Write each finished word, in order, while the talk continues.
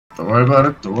Don't worry about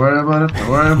it. Don't worry about it. Don't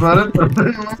worry about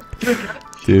it.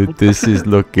 Dude, this is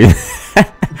looking...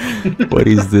 What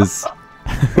is this?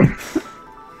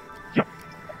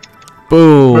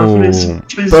 Boom!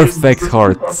 Please Perfect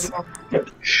hearts.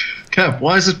 Cap,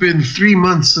 why has it been 3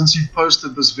 months since you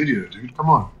posted this video, dude? Come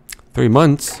on. 3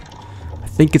 months? I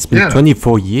think it's been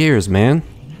 24 years, man.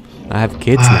 I have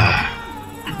kids now.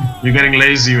 You're getting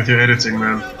lazy with your editing,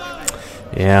 man.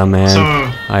 Yeah, man. So,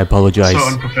 I apologize. So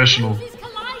unprofessional.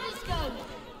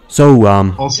 So,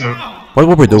 Also, what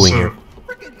were we doing here?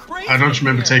 I don't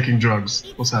remember taking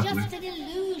drugs. What's happening?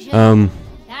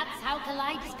 That's how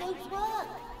kaleidoscopes work.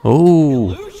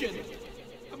 Oh.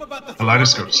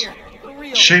 Kaleidoscopes.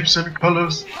 Shapes and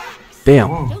colors. Damn.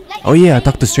 Whoa. Oh yeah,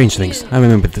 Doctor Strange things. I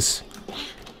remember this.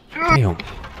 Damn.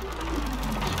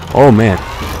 Oh man,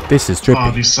 this is trippy.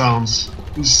 Oh, these sounds,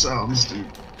 dude.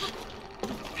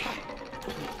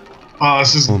 Oh,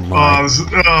 this is. Oh my. This is.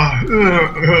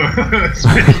 It's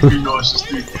making me nauseous,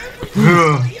 dude.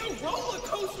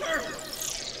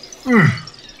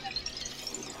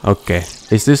 Okay,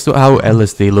 is this how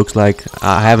LSD looks like?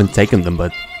 I haven't taken them,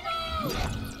 but...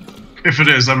 If it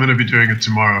is, I'm gonna be doing it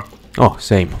tomorrow. Oh,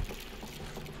 same.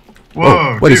 Whoa,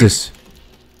 oh, what dude. is this?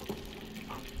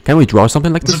 Can we draw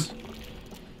something like this?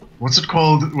 What's it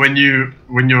called when you're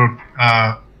when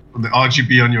the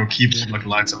RGB on your keyboard like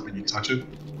lights up when you touch it?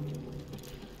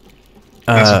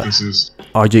 That's what this is.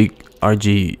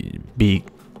 RGB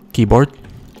keyboard?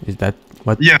 Is that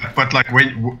what? Yeah, but like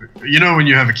when you know when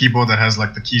you have a keyboard that has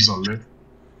like the keys on it,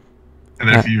 and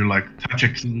then if you like touch a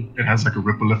key, it has like a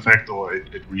ripple effect or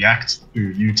it reacts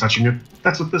to you touching it.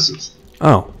 That's what this is.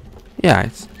 Oh, yeah,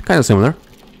 it's kind of similar.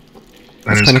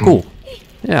 That's kind of cool.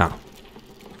 Yeah.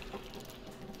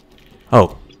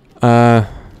 Oh,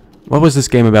 what was this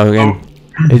game about again?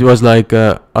 Oh. It was like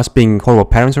us being horrible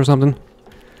parents or something,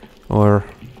 or.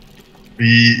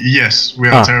 Yes, we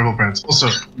are terrible parents. Also,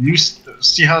 you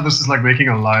see how this is like making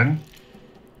a line?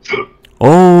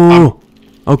 Oh,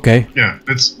 okay. Yeah,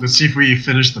 let's see if we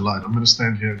finish the line. I'm gonna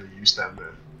stand here and you stand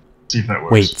there. See if that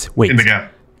works. Wait. In the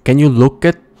gap. Can you look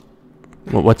at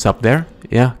what's up there?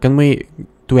 Yeah. Can we?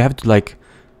 Do we have to like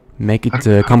make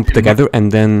it come together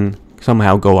and then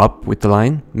somehow go up with the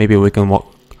line? Maybe we can walk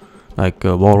like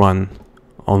wall run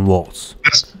on walls.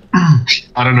 That's,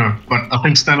 I don't know, but I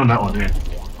think stand on that one. Yeah.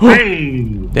 Hey!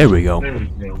 There we go. There we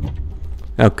go.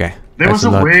 Okay. There was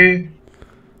a way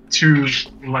to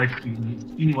like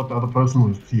see what the other person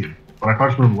was seeing, but I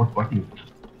can't remember what button it was.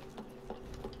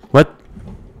 What?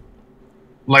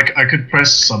 Like I could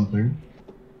press something,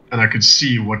 and I could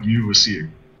see what you were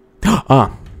seeing.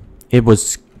 It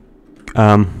was.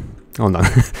 Hold on.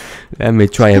 Let me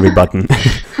try every button.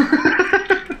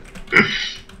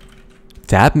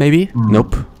 Tab maybe?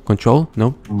 Nope. Control?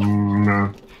 Nope.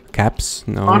 No. Caps?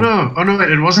 No. Oh no!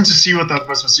 It wasn't to see what that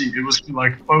person was seeing. It was to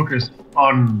like focus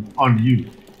on you.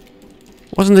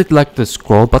 Wasn't it like the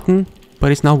scroll button?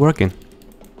 But it's not working.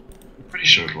 I'm pretty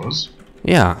sure it was.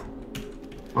 Yeah.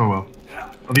 Oh well.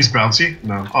 Are these bouncy?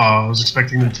 No. Oh, I was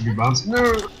expecting them to be bouncy.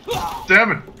 No!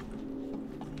 Damn it!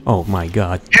 Oh my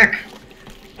god. Heck!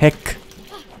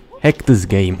 Heck this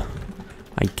game.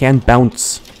 I can't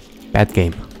bounce. Bad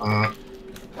game. How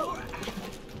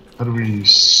do we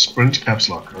sprint caps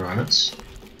lock? Alright.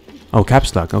 Oh,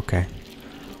 caps lock, okay.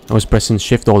 I was pressing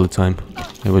shift all the time.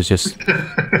 It was just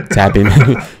tabbing.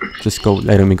 Just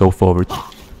letting me go forward.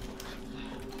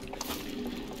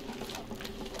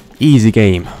 Easy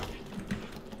game.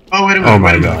 Oh wait a minute,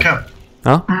 wait a minute, Cap.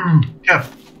 Huh? Cap,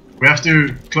 we have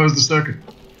to close the circuit.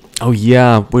 Oh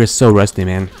yeah, we're so rusty,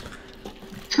 man.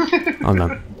 Oh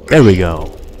no. There we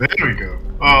go. There we go.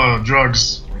 Oh,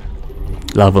 drugs.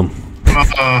 Love them.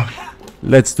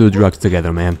 Let's do drugs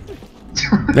together, man.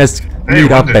 Let's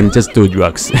meet up and just do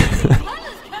drugs.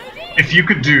 If you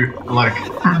could do, like,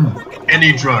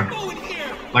 any drug,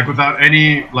 like without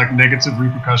any, like, negative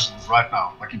repercussions right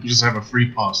now, like you could just have a free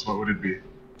pass, what would it be?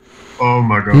 Oh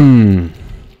my god.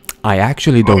 I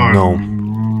actually don't know.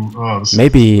 Oh,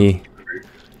 maybe...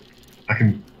 I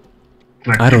can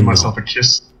give myself a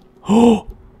kiss. Oh!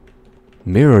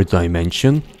 Mirror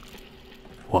dimension?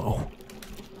 Whoa.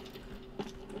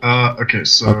 Okay,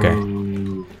 so... Okay.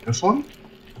 This one?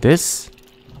 This?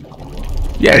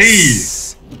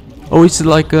 Yes! Hey. Oh, it's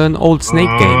like an old Snake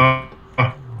game.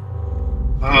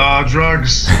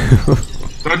 Drugs.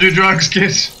 Don't do drugs,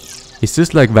 kid. Is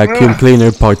this like Vacuum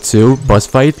Cleaner Part 2 boss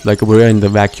fight? Like we're in the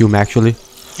vacuum actually?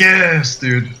 Yes,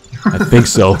 dude. I think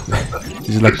so. This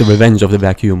is like the revenge of the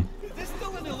vacuum.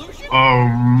 Oh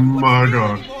my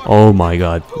god. Oh my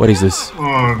god. What is this?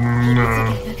 Oh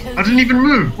no. I didn't even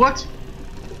move. What?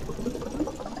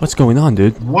 What's going on,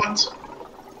 dude? What?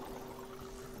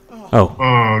 Oh.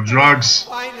 Oh, drugs.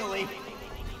 Finally!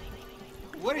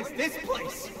 What is this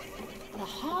place? The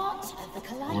heart of the Oh,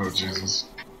 kaleidoscope. Jesus.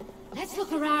 Let's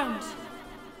look around.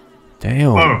 Damn.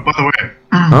 Oh, by the way,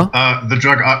 Huh? the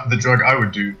drug I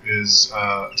would do is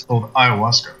it's called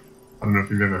ayahuasca. I don't know if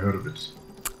you've ever heard of it.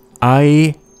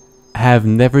 I have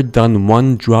never done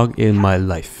one drug in my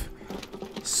life.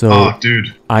 So Oh,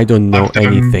 dude, I don't know I've done-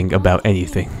 anything about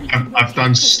anything. I've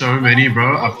done so many,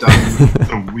 bro. I've done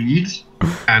the weed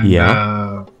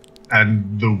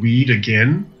and the weed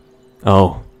again,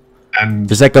 Oh. and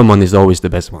The second one is always the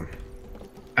best one.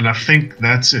 I think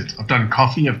that's it. I've done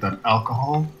coffee. I've done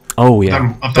alcohol. Oh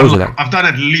yeah. Those are that. I've done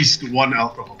at least one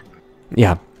alcohol.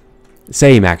 Yeah.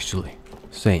 Same actually.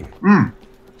 Same.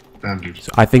 Damn, dude.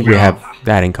 So I think we have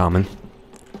that in common.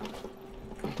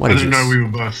 What I is didn't this? know we were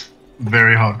both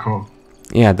very hardcore.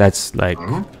 Yeah, that's like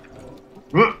Oh.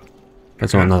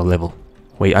 that's on another level.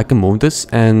 Wait, I can move this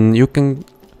and you can.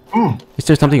 Ooh. Is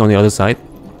there something on the other side?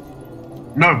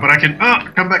 No, but I can.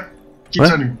 Come back. Keep What?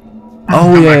 turning.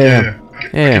 Oh Come yeah, back, yeah.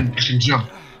 Yeah. I can jump.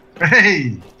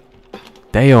 Hey.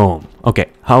 Damn. Okay.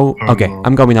 How? Oh, Okay. no.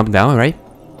 I'm going up and down, right?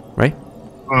 Right?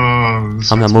 Oh,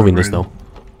 I'm not moving this though.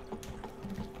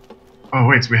 Oh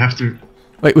wait, we have to.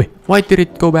 Wait, wait. Why did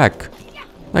it go back?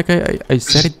 Like I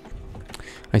set it.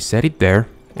 I set it there,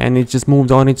 and it just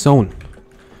moved on its own.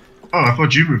 Oh, I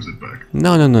thought you moved it back.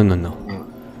 No, no, no, no, no.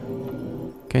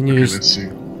 Can you Okay, just? let's see.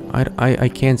 I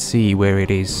can't see where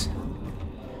it is.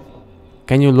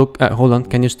 Can you look? Hold on.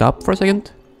 Can you stop for a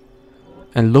second?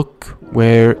 And look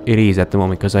where it is at the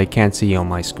moment, because I can't see on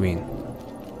my screen.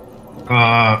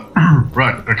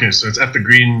 Right. Okay, so it's at the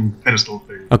green pedestal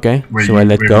thing. Okay. Where So I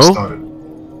let where go. we started.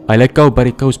 I let go, but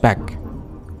it goes back.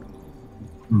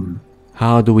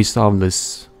 How do we solve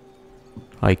this?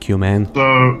 IQ man. So.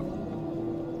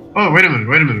 Oh, wait a minute.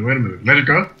 Wait a minute. Wait a minute. Let it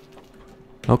go.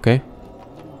 Okay.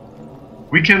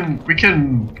 We can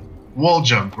wall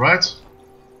jump, right?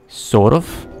 Sort of.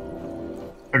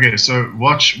 Okay, so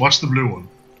watch the blue one.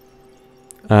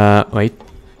 Wait.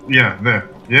 Yeah, there.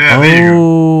 Yeah, there you go.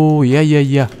 Oh, yeah, yeah,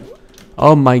 yeah.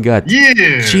 Oh my god.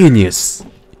 Yeah. Genius.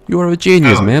 You are a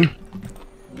genius, Oh. man.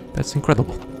 That's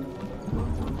incredible.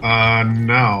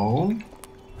 Now.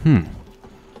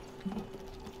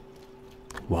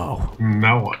 Wow.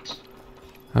 Now what?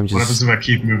 I'm What happens just. if I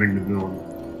keep moving the blue one?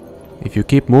 If you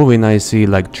keep moving, I see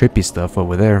like trippy stuff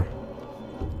over there.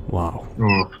 Wow.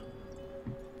 Oh.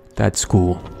 That's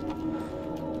cool.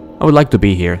 I would like to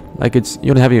be here. Like it's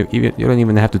you don't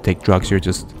even have to take drugs. You're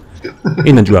just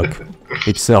in a drug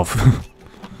itself.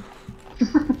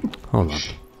 Hold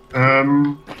on.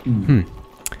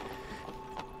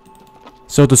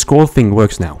 So the scroll thing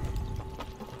works now.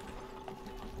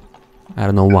 I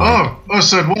don't know why. Oh,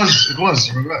 so it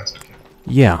was. You're right. Okay.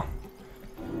 Yeah.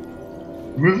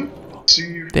 Move it.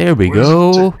 See. There we where does it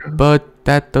go. take us? But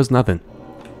that does nothing.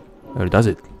 Or does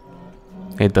it?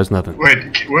 It does nothing.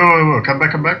 Wait. Whoa. Come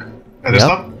back. Yep.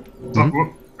 Stop.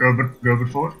 Whoa. Go a bit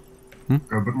forward.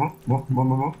 Go a bit more. More.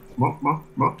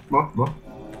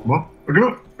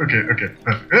 Okay.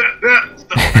 Perfect.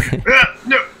 Stop.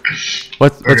 No.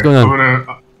 What's Okay, going on?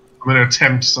 I'm gonna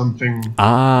attempt something.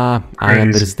 Ah, I Crazy.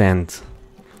 understand.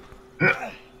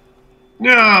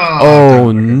 No.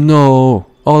 Oh no!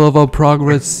 All of our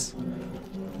progress.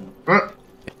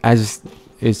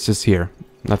 It's just here.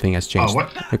 Nothing has changed.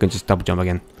 what? You can just double jump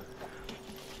again.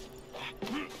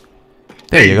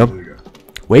 There you go. There you go.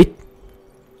 Wait.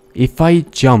 If I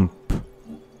jump.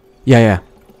 Yeah.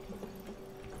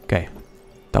 Okay.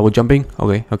 Double jumping.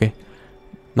 Okay.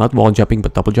 Not wall jumping,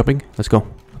 but double jumping. Let's go.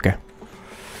 Okay.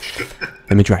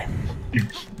 Let me try.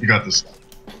 You got this.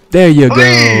 There you go.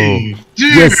 Hey,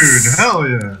 dude, Yes. hell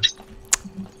yeah.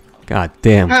 God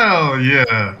damn. Hell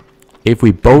yeah. If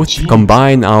we both Jeez.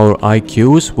 combine our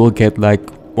IQs, we'll get like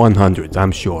 100,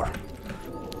 I'm sure.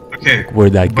 Okay. We're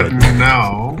that but good.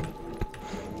 now.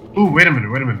 Ooh, wait a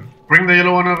minute. Bring the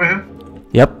yellow one over here.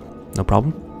 Yep, no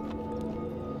problem.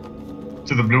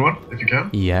 To the blue one, if you can.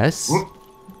 Yes. Whoop.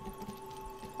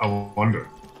 I wonder.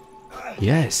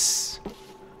 Yes.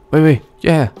 Wait.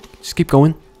 Yeah, just keep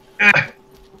going.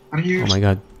 How do you? Oh my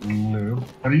god. No.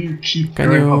 How do you keep Can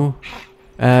going you...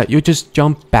 up? You just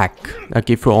jump back. Like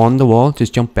if you're on the wall,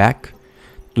 just jump back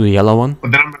to the yellow one.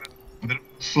 But then I'm gonna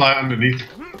fly underneath.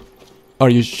 Are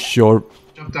you sure?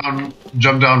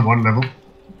 Jump down one level.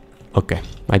 Okay,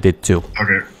 I did too.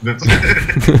 Okay, that's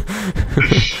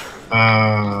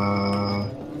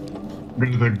go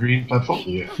to the green platform.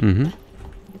 Yeah.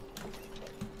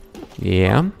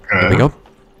 Yeah, there we go.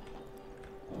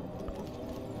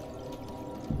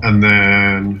 And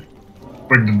then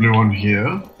bring the blue one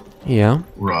here. Yeah.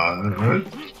 Right.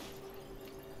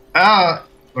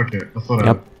 Okay, I thought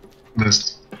Yep. I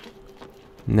missed.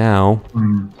 Now,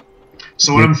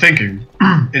 So what I'm thinking,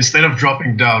 instead of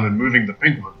dropping down and moving the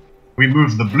pink one, we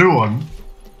move the blue one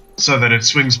so that it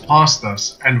swings past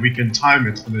us and we can time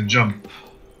it and then jump.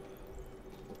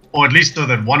 Or at least so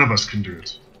that one of us can do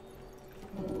it.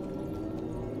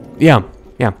 yeah,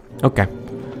 okay.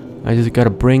 I just gotta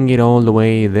bring it all the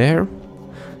way there,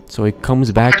 so it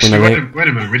comes back Actually, when I wait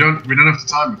a minute. We don't have to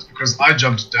time it because I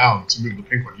jumped down to move the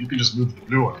pink one. You can just move the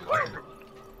blue one.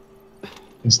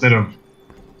 Instead of.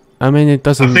 I mean, it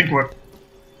doesn't. I think what.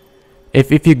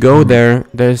 If you go there,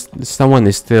 there's someone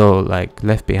is still like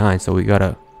left behind, so we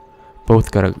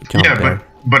both gotta jump there.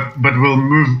 but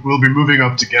we'll be moving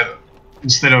up together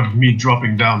instead of me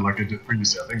dropping down like I did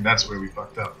previously. I think that's where we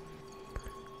fucked up.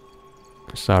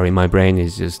 Sorry, my brain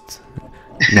is just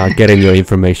not getting your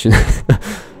information.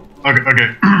 Okay.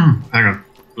 Hang on.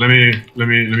 Let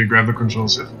me grab the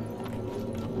controls here.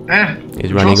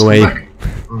 He's running away.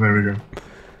 Oh, there we go.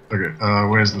 Okay,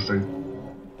 where's the thing?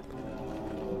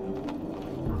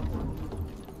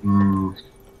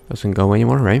 Doesn't go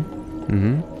anymore, right?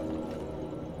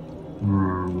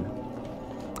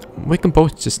 We can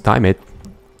both just time it.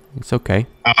 It's okay.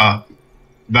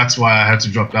 That's why I had to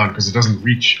drop down because it doesn't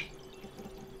reach.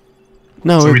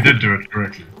 No, So we did do it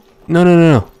correctly.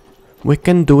 No. We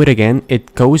can do it again.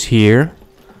 It goes here.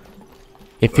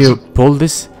 If you pull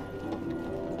this,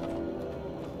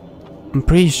 I'm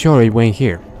pretty sure it went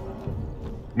here.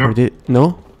 Nope. Or did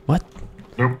no? What?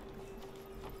 Nope.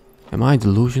 Am I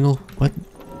delusional? What?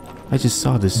 I just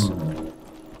saw this.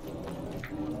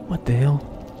 What the hell?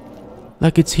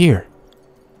 Like it's here.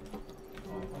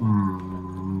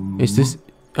 Is this?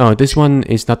 Oh, this one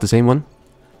is not the same one.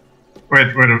 Wait.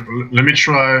 Let me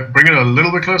try. Bring it a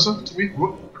little bit closer to me.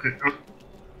 Whoop. Okay.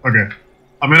 Okay.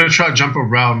 I'm gonna try jump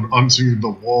around onto the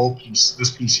wall piece. This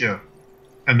piece here,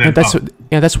 and then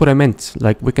That's what I meant.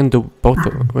 Like we can do both.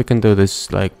 We can do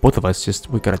this like both of us.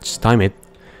 We gotta just time it.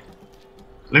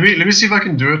 Let me see if I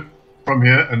can do it from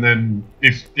here, and then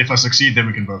if I succeed, then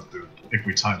we can both do it if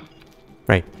we time it.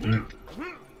 Right.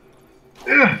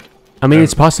 Yeah. I mean,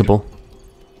 it's possible.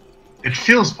 It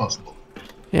feels possible.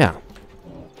 Yeah.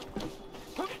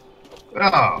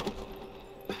 Oh.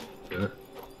 Yeah.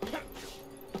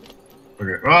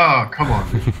 Okay. Oh, come on.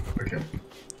 Okay.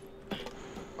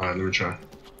 Alright, let me try.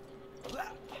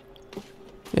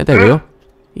 Yeah, there we go.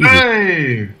 Easy.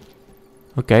 Hey!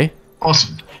 Okay.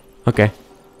 Awesome. Okay.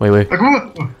 Wait. Like,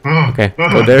 what? Oh, Okay.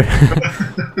 Go there.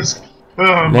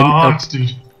 oh, my heart,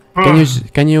 dude. Can you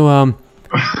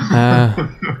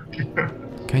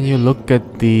can you look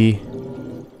at the?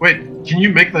 Wait, can you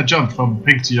make that jump from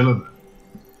pink to yellow?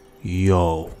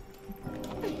 Yo.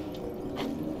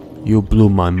 You blew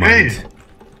my mind. Hey,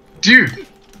 dude.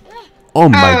 Oh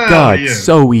my god, yeah.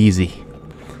 so easy.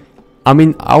 I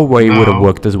mean, our way would have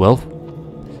worked as well.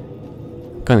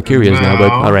 Kind of curious now,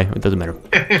 but alright, it doesn't matter.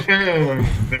 There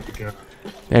we go.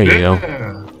 There you go.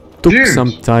 Yeah. Took Dude.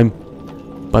 some time,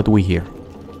 but we here.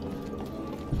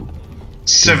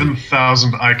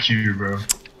 7,000 IQ, bro.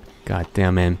 God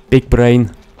damn, man. Big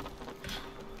brain.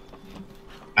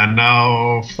 And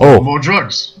now, 4 more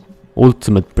drugs.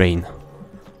 Ultimate brain.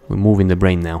 We're moving the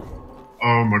brain now.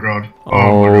 Oh my god.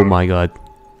 Oh my god.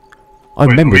 I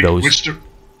remember those.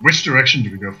 Which direction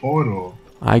do we go? Forward or?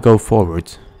 I go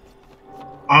forward.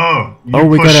 Oh, Oh,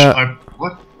 we push, gotta-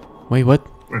 what? Wait, what?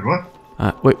 Wait,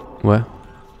 what? Wait, what?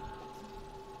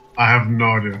 I have no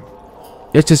idea.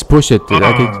 Let's just push it. Okay, Yeah,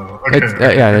 okay,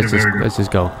 there we go. let's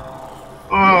just go.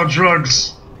 Oh,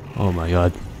 drugs. Oh my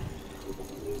god.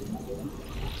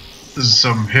 This is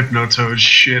some hypnotoad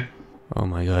shit. Oh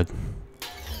my god.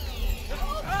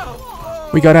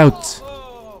 We got out.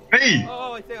 Hey!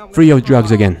 Free of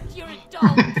drugs again. You're a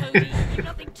doll, Cody. You've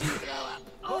nothing to throw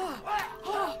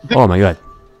up. Oh my god.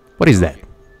 What is that?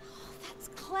 It's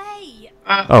clay.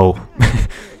 Oh.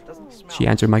 She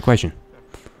answered my question.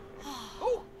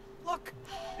 Oh, look!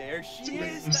 There she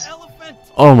is, the elephant!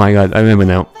 Oh my god, I remember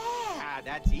now. Ah,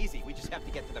 that's easy. We just have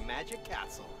to get to the magic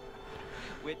castle.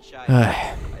 Which I...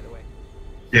 by the way.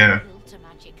 Yeah, Built a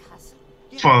magic castle.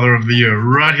 Father of the Year,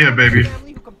 right here, baby.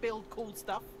 Family who can build cool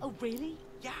stuff. Oh, really?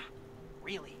 Yeah,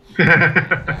 really.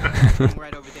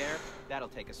 Right over there. That'll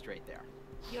take us straight there.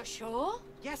 You're sure?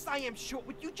 Yes, I am sure.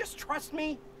 Would you just trust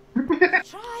me?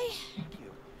 Try. Thank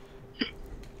you.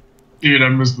 Dude, I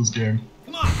missed this game.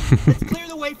 Come on, let's clear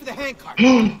the way for the handcart.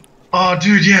 Oh,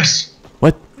 dude, yes.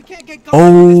 What? We can't get going.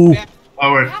 Oh. with this bit.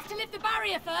 Oh, We wait. have to lift the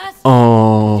barrier first.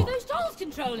 Oh. Do those dolls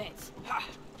control it?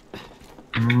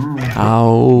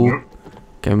 Ow. Nope.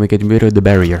 Can we get rid of the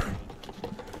barrier?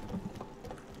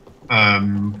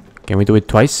 Can we do it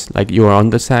twice? Like you are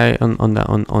on the side on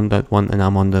that one, and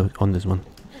I'm on this one.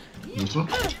 This one?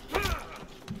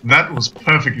 That was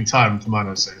perfectly timed, might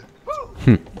I say.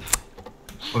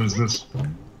 What is this?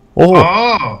 Oh,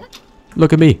 Oh!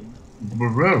 look at me!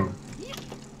 Bro.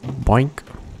 Boink.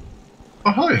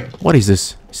 Oh, hell yeah. What is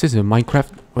this? Is this a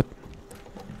Minecraft? What?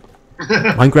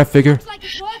 Minecraft figure? Looks like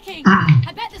it's working.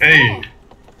 I bet there's Hey. more.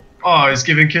 Oh, he's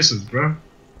giving kisses, bro.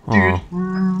 Dude.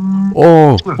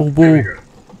 Oh, oh, There we whoa. go.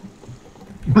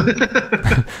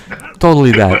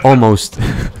 Totally that, almost.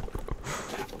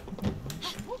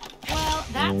 Well,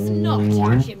 that's not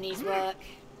how chimneys work.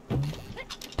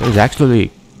 There's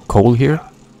actually coal here?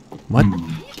 What?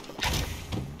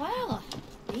 Well,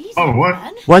 easy, Oh, what?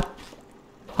 man. What?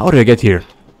 How did I get here?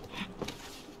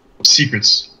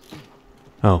 Secrets.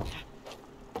 Oh.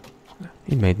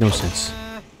 It made no sense.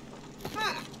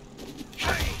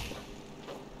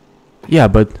 Yeah,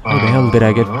 but how the hell did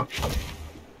I get...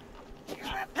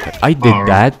 I did Alright.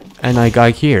 that, and I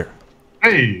got here.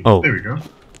 Hey, Oh. there we go.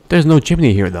 There's no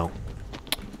chimney here, though.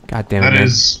 God damn it, That man.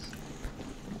 is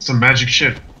some magic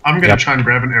shit. I'm gonna Yep. try and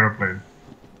grab an aeroplane.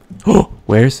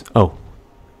 Where's... Oh.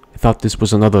 I thought this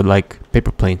was another, like,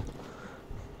 paper plane.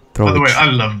 Throw By the it. way, I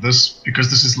love this because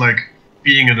this is like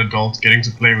being an adult, getting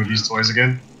to play with these toys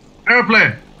again.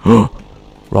 Airplane!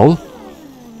 Roll?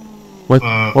 What?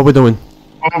 What we doing?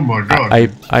 Oh my god.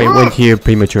 I went here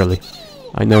prematurely.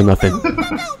 I know nothing.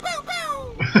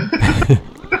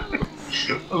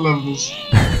 I love this.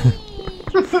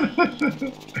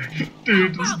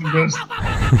 Dude, this is the best.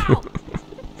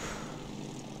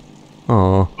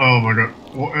 Oh, Oh my god.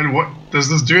 And what? Does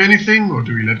this do anything? Or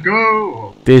do we let go?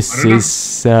 Or, I this don't know.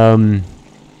 is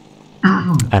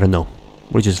I don't know.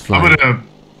 We're just I'm flying. gonna...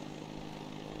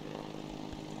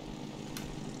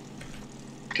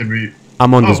 Can we...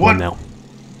 I'm on Oh, this what? one now.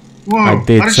 Whoa! I how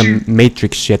did did some you...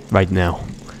 matrix shit right now.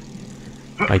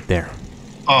 Right there.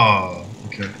 Oh,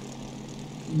 okay.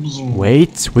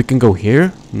 Wait, we can go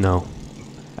here? No.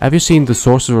 Have you seen The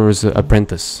Sorcerer's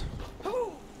Apprentice?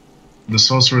 The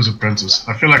Sorcerer's Apprentice.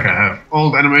 I feel like I have.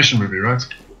 Old animation movie, right?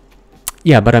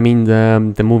 Yeah, but I mean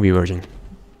the movie version.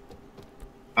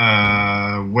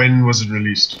 When was it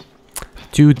released?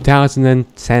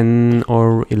 2010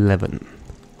 or 11.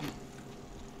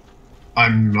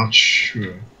 I'm not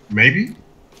sure. Maybe?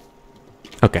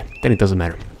 Okay, then it doesn't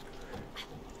matter.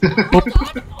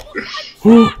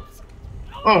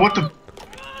 Oh, what the...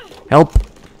 Help!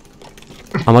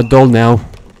 I'm a doll now.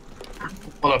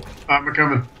 Hold up. I'm a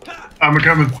coming. I'm a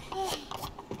coming.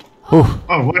 Oh,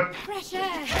 Oh, what? Fresh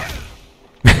air.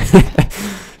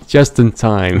 just in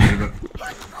time.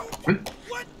 What?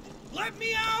 What? Let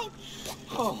me out!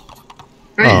 Oh,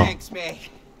 Hey! Oh. thanks, May.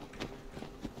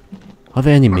 Are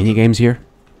there any minigames here?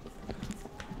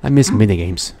 I miss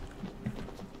minigames.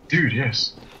 Dude,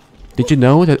 yes. Did you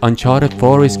know that Uncharted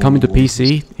 4 is coming to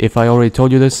PC? If I already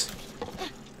told you this?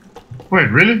 Wait,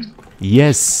 really?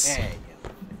 Yes! Hey,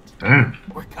 Damn.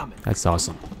 we're coming. That's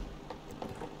awesome.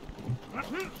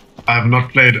 I have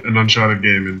not played an Uncharted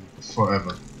game in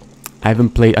forever. I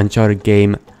haven't played Uncharted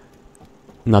game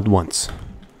not once.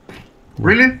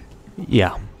 Really?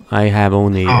 Yeah, I have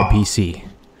only a Oh. PC.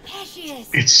 Precious.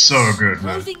 It's so good,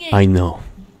 man. Closing in. I know.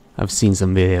 I've seen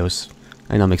some videos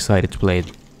and I'm excited to play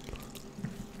it.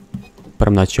 But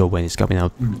I'm not sure when it's coming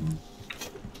out.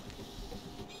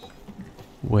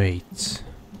 Wait.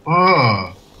 Oh,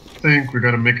 I think we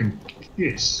gotta make him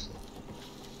kiss.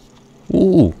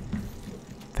 Ooh.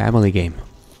 Family game.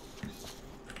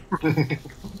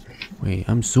 Wait,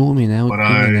 I'm zooming out, But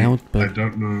zooming out, I but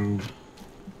don't know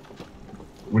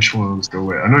which ones go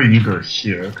where. I know you go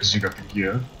here because you got the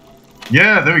gear.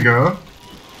 Yeah, there we go.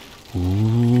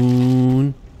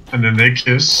 ooh. And then they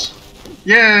kiss.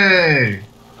 Yay!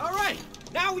 All right,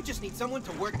 now we just need someone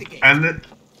to work the game. And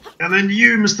then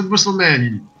you, Mr.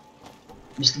 Whistleman.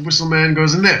 Mr. Whistleman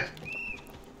goes in there.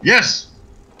 Yes.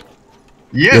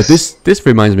 Yes. Yeah, this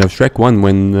reminds me of Shrek 1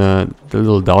 when the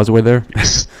little dolls were there.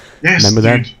 Yes. Yes. Remember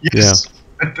that? Dude. Yes.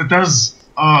 It does.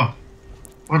 Ah.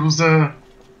 What was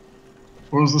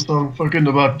the song fucking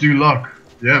about? Do luck.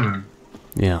 Yeah, man.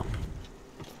 Yeah.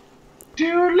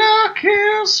 Do luck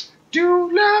is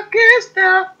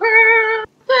the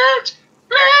perfect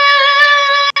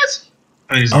place.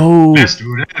 And he's Oh. like, let's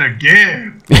do that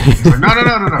again. He's like,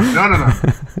 no.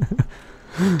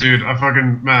 Dude, I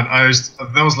fucking, man,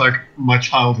 that was like my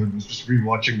childhood, was just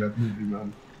rewatching that movie,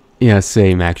 man. Yeah,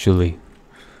 same actually.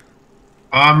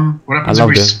 What happens I if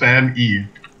we loved it. spam E?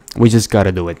 We just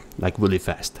gotta do it, like really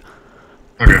fast.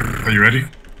 Okay, are you ready?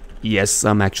 Yes,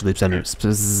 I'm actually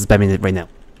spamming it right now.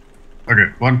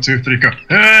 Okay, 1, 2, 3, go.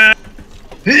 Ah!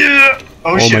 Yeah.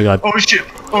 Oh, Oh shit. my god. Oh shit.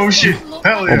 Oh shit.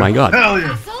 Hell yeah. Oh my god. Hell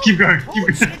yeah. Keep going. Keep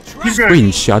going. Keep going.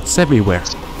 Screenshots everywhere.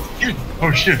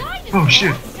 Oh shit. Oh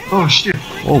shit. Oh shit.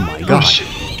 Oh my Oh god. shit.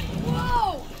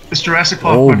 Whoa! It's Jurassic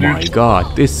Park, Oh my my dude.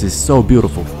 god. This is so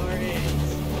beautiful.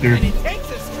 Dude.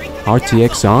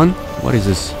 RTX on? What is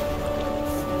this?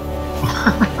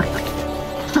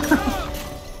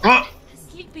 Oh.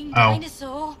 Sleeping Ow.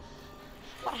 dinosaur.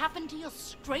 What happened to your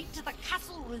straight to the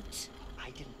castle route? I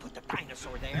didn't put the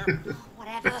dinosaur there.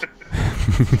 Whatever.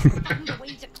 Find a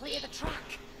way to clear the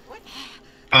track.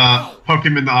 Poke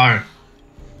him in the eye.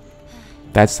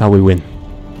 That's how we win.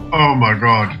 Oh my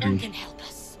god, No one dude. can help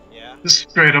us. Yeah. This is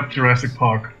straight up Jurassic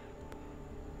Park.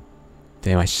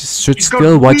 Damn, I should He's got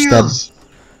still watch that wheels.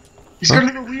 He's got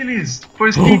little wheelies for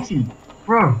his feet,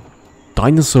 bro.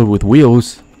 dinosaur with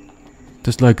wheels.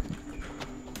 Just like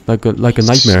a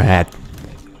nightmare hat.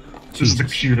 This is the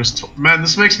cutest man,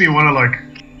 this makes me wanna like...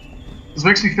 This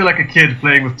makes me feel like a kid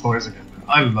playing with toys again.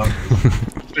 I love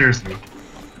it. Seriously.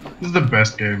 This is the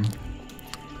best game.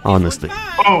 Honestly.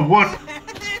 Oh, what?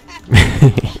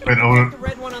 Wait, I wanna... The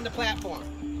red one on the platform.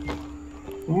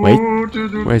 Wait, Ooh,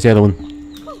 dude. Where's the other one?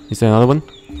 Is there another one?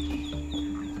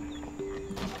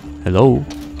 Hello?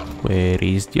 Where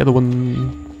is the other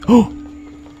one? Oh!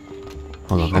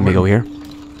 Hold on, let me go here.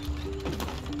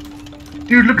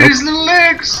 Dude, look at his little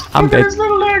legs! I'm Look dead. at his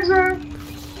little legs, man!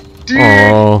 Dude!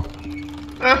 Oh,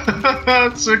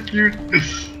 That's so cute.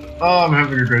 Oh, I'm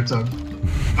having a great time.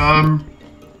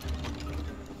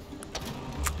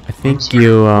 I think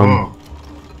you, Whoa.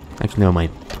 actually, never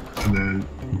mind. And then...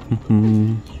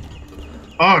 Hmm.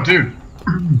 Oh, dude.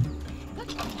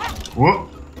 Whoa.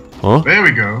 Oh? There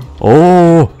we go.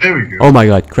 Oh! There we go. Oh my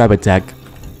god, crab attack.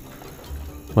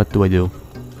 What do I do?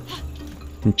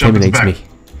 Jump in the Intimidates back. me.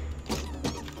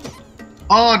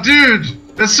 Oh,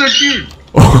 dude. That's so cute.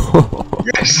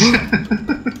 Yes.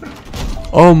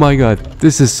 Oh my god,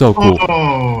 this is so cool.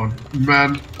 Oh,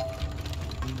 man.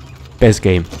 Best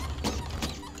game.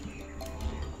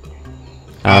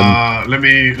 Let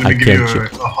me I give you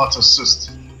can't a hot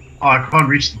assist. Oh, I can't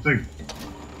reach the thing.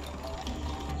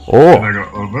 Can I Oh, go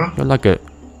over? you're like a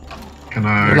Can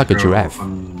I You're like a go giraffe.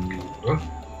 under?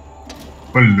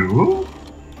 Below?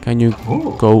 Can you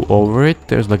Oh. go over it?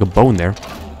 There's like a bone there.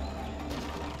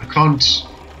 I can't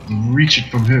reach it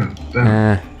from here.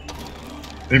 Damn.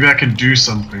 Maybe I can do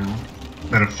something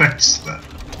that affects that.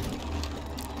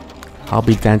 I'll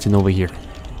be dancing over here.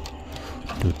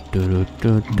 Do, do, do,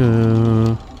 do,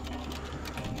 do.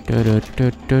 Do, do,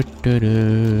 do, do, do,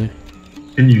 do.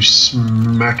 Can you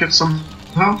smack it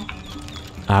somehow?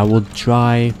 I will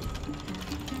try,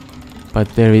 but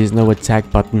there is no attack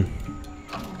button.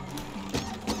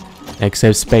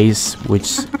 Except space,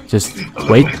 which just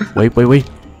wait.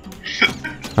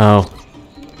 Oh,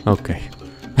 okay.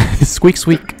 Squeak,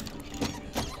 squeak.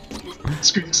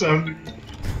 Squeak sound.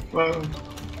 Wow.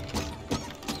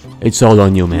 It's all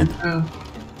on you, man.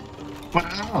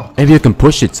 Wow. Maybe you can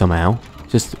push it somehow,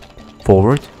 just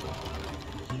forward.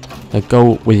 Like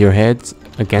go with your head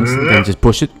against it and just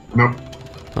push it. Nope.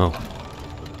 Oh,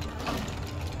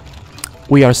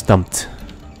 we are stumped.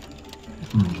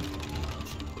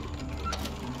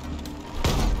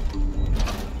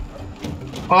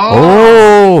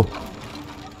 Oh! Oh,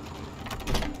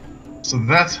 So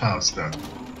that's how it's done.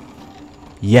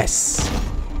 yes.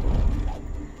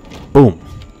 Boom.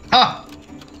 Ha!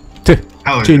 Tuh,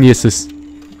 Hell yeah. geniuses.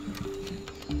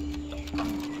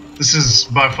 This is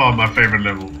by far my favorite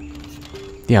level.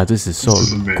 Yeah, this is so This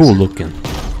is amazing. cool looking.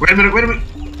 Wait a minute.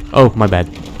 Oh, my bad.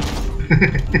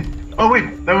 Oh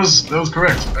wait, that was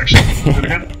correct, actually. Do it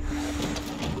again.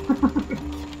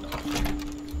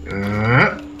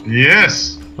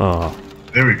 Yes! Oh,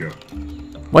 There we go.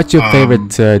 what's your favorite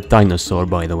dinosaur,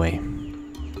 by the way?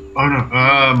 Oh no,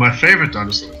 my favorite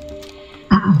dinosaur.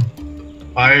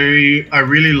 I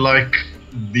really like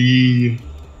the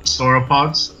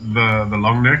sauropods, the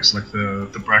long necks, like the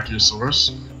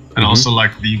brachiosaurus, and also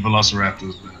like the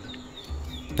velociraptors. Man.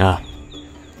 Ah,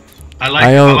 I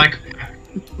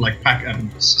like pack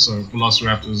animals, so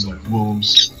velociraptors, like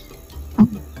wolves,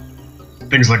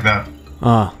 things like that.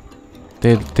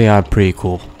 they are pretty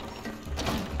cool.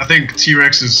 I think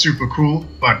T-Rex is super cool,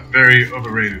 but very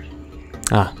overrated.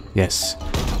 Ah, yes.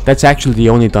 That's actually the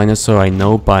only dinosaur I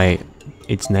know by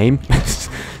its name.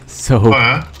 So Oh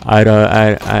yeah?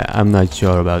 I'm not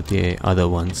sure about the other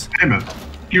ones. Hey man,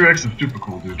 T-Rex is super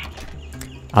cool, dude.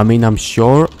 I mean, I'm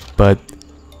sure, but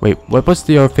wait, what was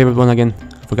your favorite one again?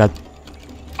 I forgot.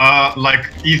 Like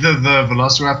either the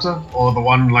velociraptor or the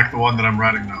one that I'm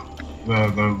riding now.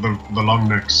 The long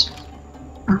necks.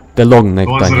 The long neck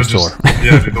The ones dinosaur. that are just,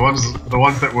 yeah, dude, the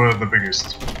ones that were the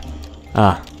biggest.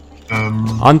 Ah,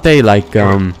 Um, aren't they like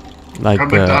come back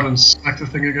down and smack the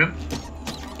thing again.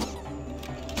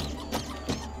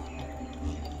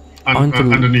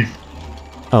 Underneath.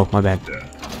 Oh, my bad. Yeah.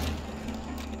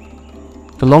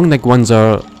 The long neck ones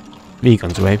are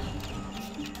vegans, right?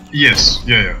 Yes.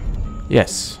 Yeah.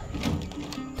 Yes.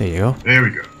 There you go. There we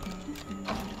go.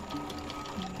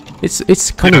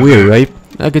 It's kind of weird, right?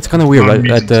 Like it's kind of weird, right?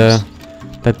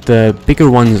 That the bigger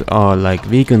ones are like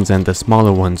vegans and the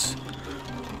smaller ones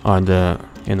are the,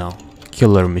 you know,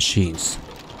 killer machines.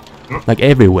 Oh. Like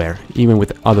everywhere, even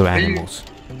with other animals.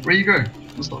 Where you going?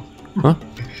 What's up? Huh?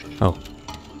 Oh.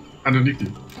 Underneath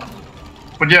you.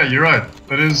 But yeah, you're right.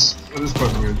 That is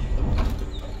quite weird.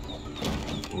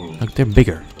 Whoa. Like they're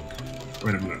bigger.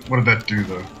 Wait a minute. What did that do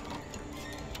though?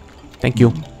 Thank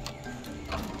you.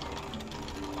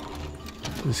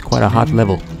 This is quite a hot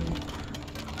level.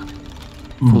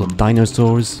 Full of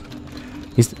dinosaurs.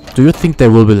 Do you think there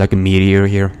will be like a meteor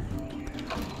here?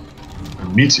 A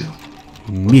meteor.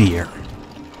 Meteor.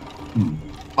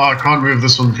 Oh, I can't move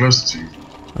this one closer to you.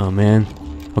 Oh man.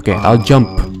 Okay, I'll jump.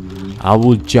 I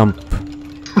will jump.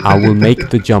 I will make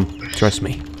the jump. Trust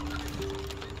me.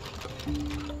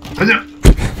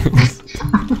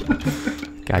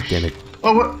 God damn it.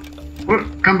 Oh, what?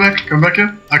 What? Come back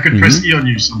here. I could press E on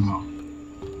you somehow.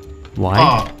 Why?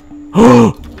 Ah.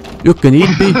 You can eat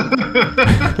me?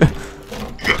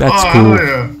 That's cool.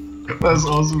 Yeah. That's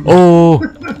awesome. Oh!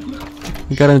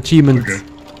 I got an achievement.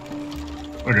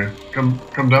 Okay.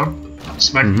 Come down.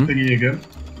 Smack the thingy again.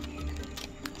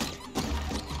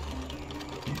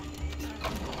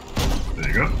 There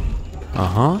you go.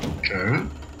 Uh-huh. Okay.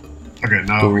 Okay,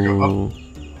 now we go up.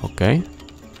 Okay.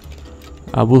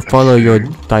 I will follow your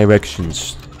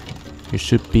directions. You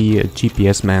should be a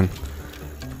GPS man.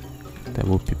 That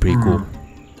would be pretty cool.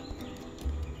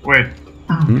 Wait.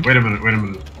 Wait a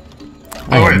minute.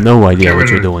 I have no idea what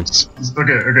you're doing.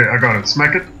 Okay, I got it.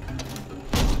 Smack it.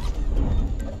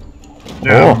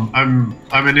 Yeah, Oh. I'm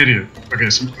an idiot. Okay,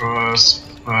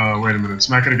 wait a minute.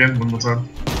 Smack it again one more time.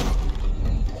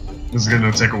 This is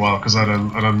gonna take a while because I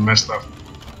done messed up.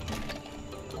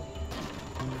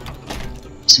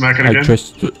 Smack it again.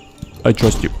 I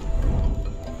trust you.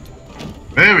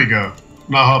 There we go.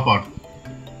 Now hop on.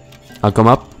 I'll come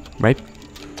up, right?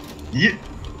 Yeah.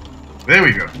 There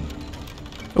we go.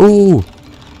 Ooh.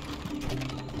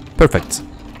 Perfect.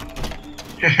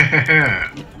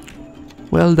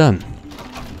 Well done.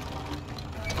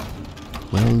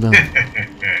 Well done.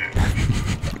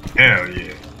 Hell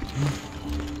yeah.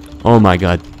 Oh my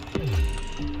god.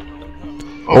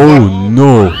 Oh, Oh wow.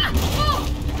 no.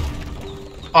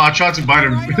 Oh, I tried to bite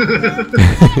him. I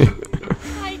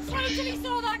totally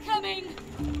saw that coming.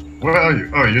 Where are you?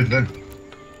 Oh, you're there.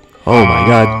 Oh my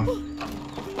god.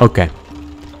 Okay.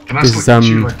 Can I This still is, catch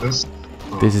you like this?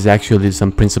 Oh. This is actually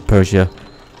some Prince of Persia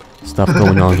stuff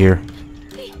going on here.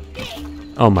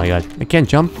 Oh my god. I can't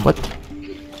jump? What?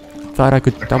 Thought I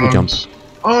could double jump.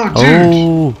 Oh,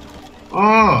 dude. Oh.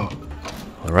 Oh.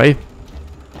 Alright.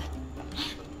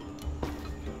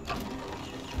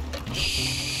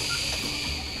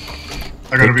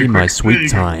 I gotta be Taking my quick. There sweet you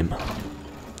go. time.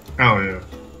 Oh yeah.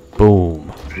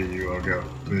 Boom. There you go.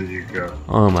 There you go.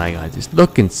 Oh my god. It's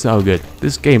looking so good.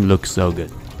 This game looks so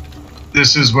good.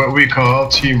 This is what we call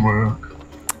teamwork.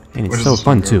 And Where it's does so this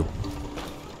fun one go? too.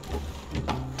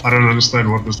 I don't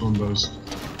understand what this one does.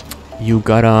 You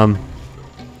got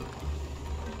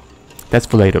that's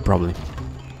for later probably.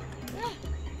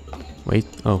 Wait,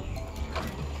 oh.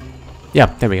 Yeah,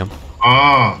 there we go.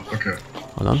 Ah, okay.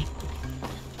 Hold on.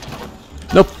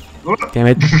 Nope. What? Damn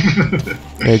it.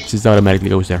 It just automatically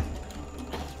goes there.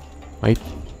 Wait.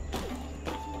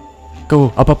 Go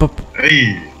up, up, up.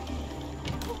 Hey,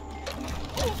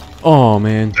 Oh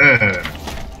man, there.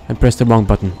 I pressed the wrong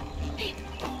button.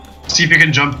 See if you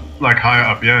can jump like higher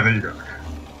up. Yeah, there you go.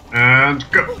 And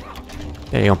go.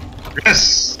 There you go.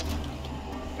 Yes.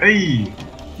 Hey.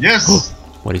 Yes.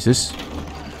 What is this?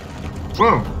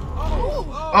 Whoa.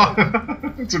 Oh,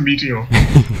 it's a meteor.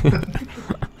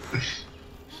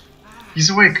 He's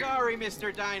awake. Sorry,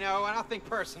 Mr. Dino. Nothing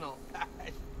personal.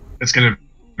 It's gonna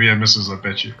be a missus, I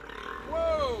bet you.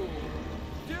 Whoa,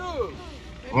 dude.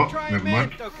 Maybe Oh, try a never mind.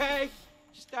 mint, okay?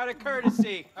 Just out of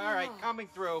courtesy. All right, coming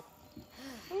through.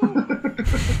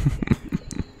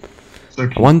 So I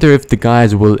cute. wonder if the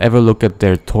guys will ever look at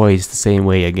their toys the same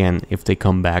way again if they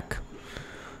come back.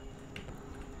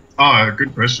 Oh,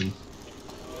 good question.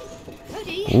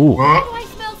 Cody, Ooh. why do I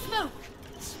smell smoke?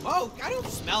 Smoke? I don't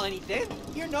smell anything.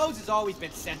 Your nose has always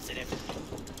been sensitive.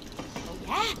 Oh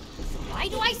yeah? Why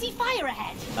do I see fire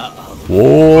ahead? Oh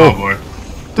Whoa! boy.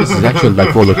 This is actually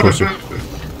like roller coaster.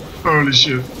 Holy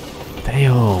shit.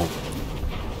 Damn.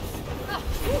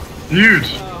 Dude,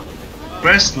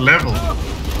 best level.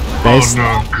 Best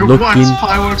oh no, come looking. on,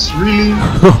 fireworks, really?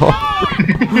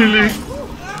 Really?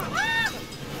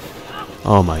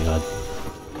 Oh my god.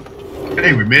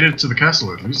 Hey, we made it to the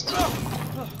castle at least.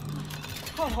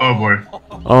 Oh boy.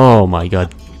 Oh my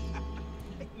god.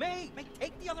 May,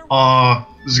 take the other one.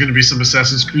 This is gonna be some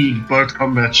Assassin's Creed boat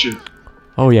combat shit.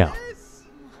 Oh yeah. Nice.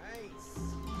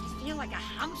 I feel like a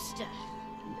hamster.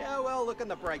 Yeah, well, look on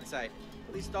the bright side.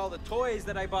 At least all the toys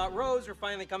that I bought Rose are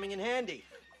finally coming in handy.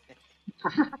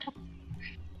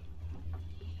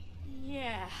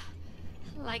 Yeah.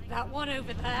 Like that one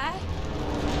over there.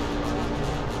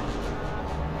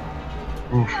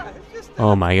 Oof. Yeah, it's just,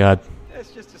 Oh my god.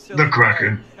 it's just a silly The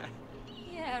Kraken. toy.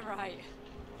 Yeah, right.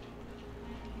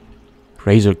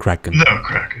 Razor Kraken. The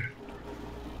Kraken.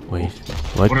 Wait.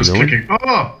 What What we is doing? clicking?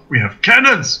 Oh, we have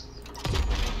cannons!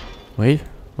 Wait.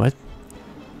 What?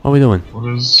 What are we doing? What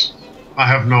is... I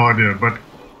have no idea, but...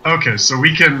 Okay, so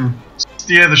we can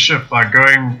steer the ship by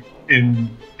going in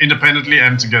independently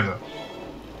and together.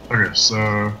 Okay,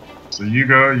 so you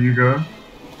go.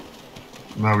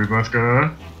 Now we both go.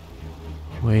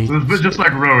 Wait. So it's a bit just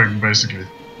like rowing, basically. I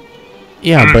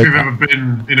Yeah, don't know but if you've ever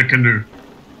been in a canoe.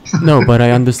 no, but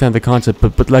I understand the concept.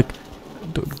 But like,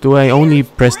 do I only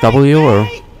press W or?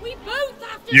 We both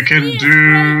have to You can steer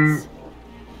do straight.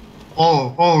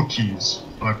 all keys,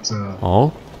 but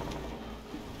All?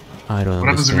 I don't what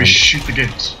happens if we understand. shoot the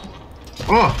gates?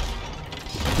 Oh,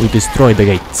 We destroy the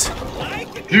gates.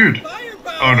 dude!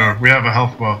 Oh no, we have a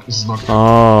health bar. This is not good.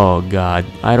 Oh god,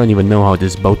 I don't even know how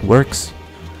this boat works.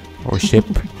 Or ship.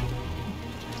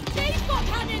 They've got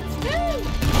cannons too.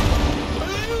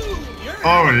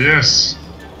 Oh yes,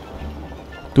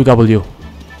 2W.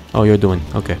 Oh, you're doing.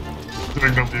 Okay.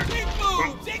 doing W.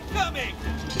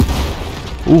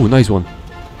 Ooh, nice one.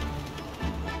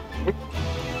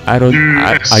 I don't.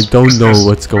 Yes. I don't Press know S,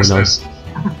 what's going press on. S.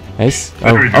 S?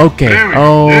 There we go. Oh, okay. There we go.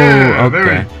 Oh, Yeah, there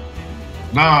okay.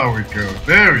 Now we go.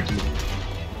 There we do.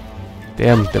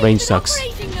 Damn, the range sucks.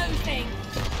 Operating those things.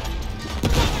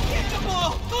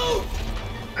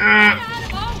 Uh, Out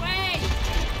of our way.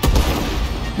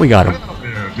 We got him.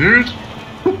 yeah, dude.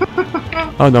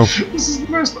 Oh no, This is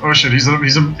the best. Oh shit, he's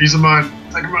a mine.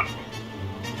 Take him out.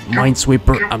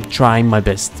 Minesweeper. I'm trying my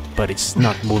best, but it's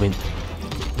not moving.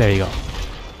 There you go.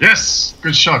 Yes,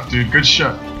 good shot, dude. Good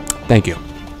shot. Thank you.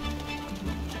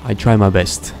 I try my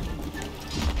best.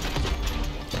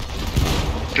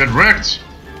 Get wrecked.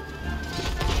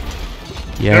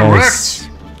 Yes.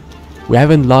 We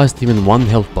haven't lost even one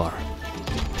health bar.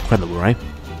 Incredible, right?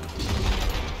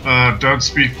 Don't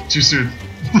speak too soon.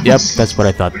 Yep, that's what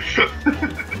I thought.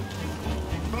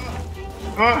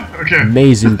 Okay.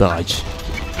 Amazing dodge.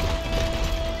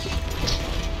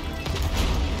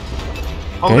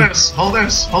 Hold Okay. this. Hold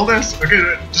this. Hold this.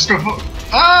 Okay, just go for.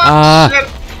 Ah.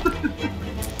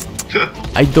 Shit.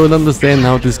 I don't understand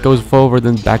how this goes forward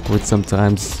and backwards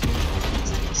sometimes.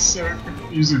 So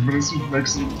confusing, but it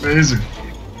makes it amazing.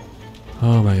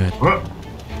 Oh my god. What?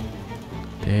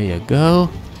 There you go.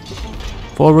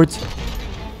 Forwards.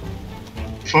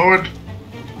 Forward.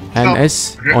 And Stop.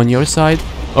 S Okay. on your side.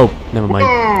 Oh, never mind.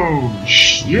 Oh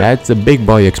shit. That's a big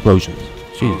boy explosion.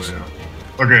 Jesus. Oh,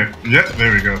 yeah. Okay. Yeah.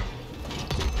 There we go.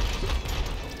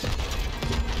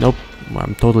 Nope.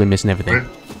 I'm totally missing everything. Right.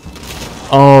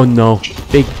 Oh no.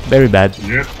 Big, very bad.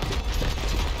 Yeah.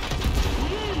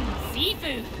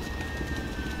 Seafood.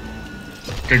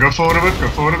 Okay. Go forward a bit. Go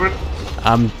forward a bit.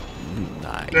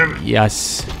 Damn it.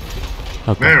 Yes.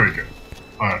 Okay. There we go.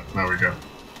 All right. Now we go.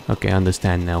 Okay, I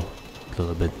understand now. A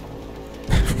little bit.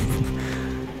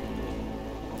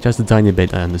 Just a tiny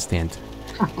bit, I understand.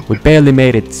 We barely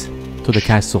made it to the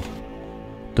castle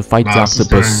to fight the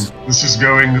octopus. This is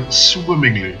going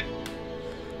swimmingly.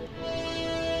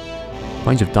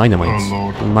 Bunch of dynamite. Oh,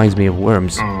 Lord. Reminds me of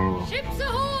worms. Oh. Ships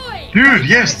ahoy. Dude,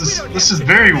 yes, this is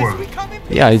very well.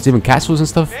 Yeah, it's even castles and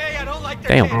stuff. Hey, I don't like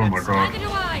Damn. Oh my god. Neither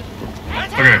do I.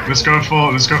 Okay, let's go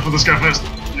for this guy first.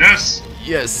 Yes.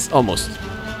 Yes, almost.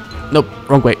 Nope,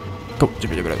 wrong way. Go.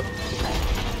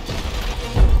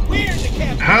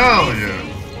 Hell yeah.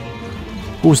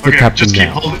 Who's the Okay, captain just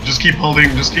keep now?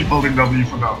 holding W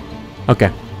for now.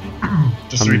 Okay,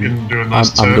 Just so we can do a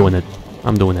nice I'm turn. doing it.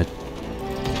 I'm doing it.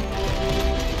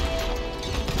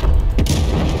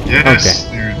 Yes,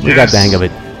 Okay, dude. we got the hang of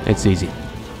it. It's easy.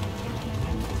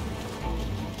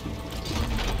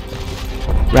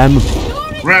 Ram.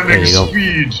 There Ramming you go.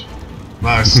 speed.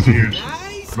 Nice, dude.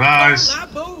 Nice.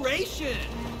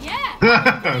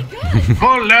 Yeah.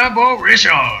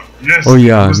 Collaboration. Yes. Oh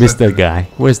yeah, who's Mr. that? Guy.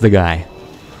 Where's the guy?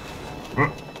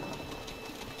 Oh.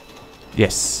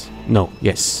 Yes. No.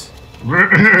 Yes.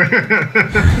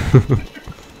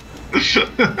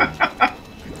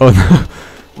 Oh no.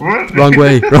 What? Wrong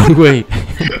way, wrong way.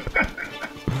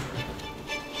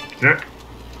 Okay.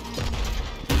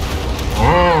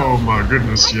 Oh my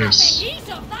goodness, yes. Ease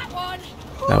off that one.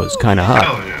 That was kind of hard.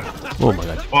 Hell yeah. Oh my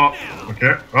god. Oh,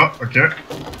 okay. Oh, okay.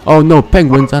 Oh no,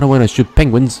 penguins. I don't want to shoot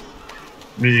penguins.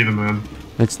 Me either, man.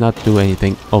 Let's not do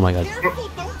anything. Oh my god. Careful,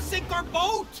 don't sink our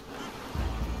boat.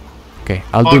 Okay,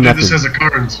 I'll Oh, do dude, nothing. this has a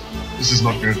current. This is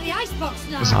not Into good. the icebox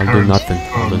now. There's a I'll do current. nothing.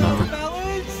 I'll do Oh, no. nothing.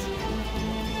 Fellas.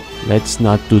 Let's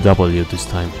not do W this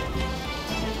time.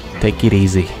 Take it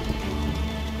easy.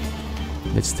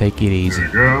 Let's take it easy.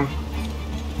 There we go.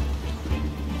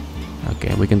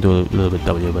 Okay, we can do a little bit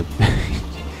W, but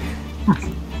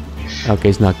okay,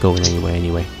 it's not going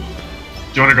anyway.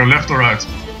 Do you want to go left or right?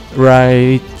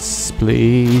 Right,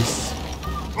 please.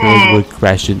 Oh. We're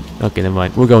crashing. Okay, never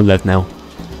mind. We're going left now.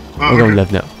 Oh, We're going okay.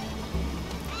 left now.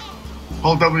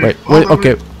 Hold W. Wait, Hold wait.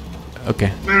 W. Okay,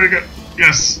 okay. There we go.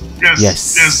 Yes. Yes.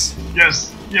 Yes. Yes.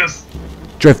 Yes. Yes.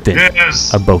 Drifting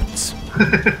Yes. a boat.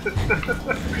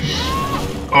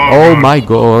 Oh, Oh God. my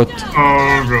god.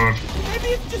 Oh god. Maybe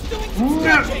it's just doing some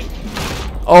stretching.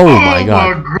 Oh my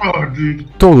god. Oh my god,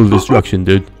 dude. Total destruction,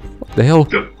 dude. What the hell?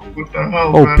 What the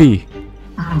hell, OP. man?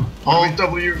 Hold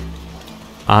W.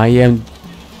 I am.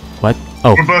 What?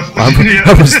 Oh, We're both- I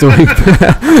yeah. was doing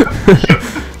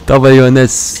W and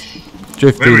S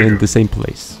drifting There we in go. the same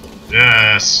place.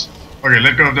 Yes. Okay,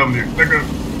 let go of W. Let go.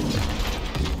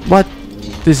 What?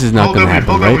 This is not Hold gonna W. happen,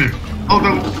 Hold right? W. Hold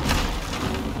W.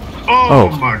 Oh, Oh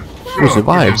my god. we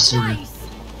survived. Okay,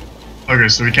 okay,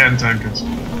 so we can tank it.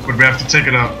 But we have to take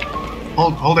it out.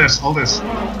 Hold S. Hold S.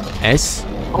 S?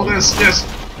 Hold S. Yes.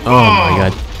 Oh my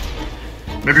god.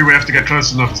 Maybe we have to get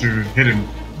close enough to hit him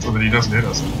so that he doesn't hit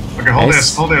us. Okay, hold S.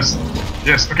 S. Hold S.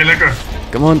 Yes. Okay, let go.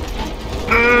 Come on.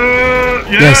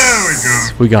 Yeah,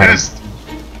 Yes, we go. we got him. S.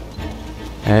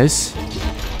 S.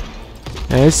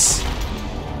 S.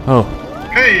 Oh.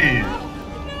 Hey.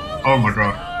 Oh my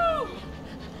god.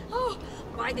 Oh,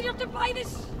 why did you have to buy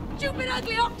this stupid,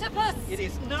 ugly octopus? It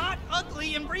is not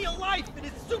ugly in real life. It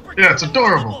is super. Yeah, it's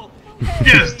adorable.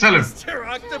 Yes, tell him. Mr.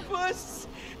 Octopus.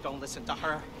 Don't listen to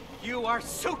her. You are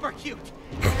super cute.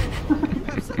 You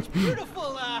have such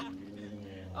beautiful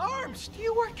arms. Do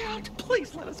you work out?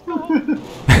 Please let us go.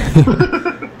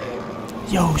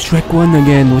 Yo, Shrek won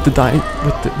again with the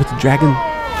with the dragon.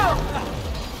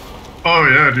 Oh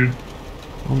yeah, dude.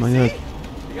 Oh my god.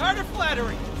 The art of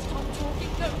flattery. Stop talking,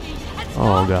 Kapeesh, and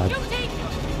Oh stop god. shooting.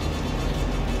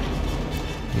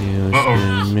 You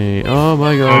Uh-oh. spin me. Oh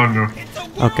my Oh god. no. It's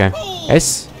a Okay. whirlpool.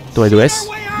 S? Do I do S?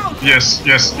 Our way out. Yes,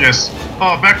 yes, yes.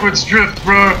 Oh, backwards drift,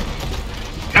 bro.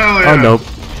 Hell yeah. Oh no.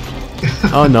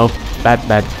 Oh no. Bad,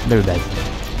 bad. Very bad.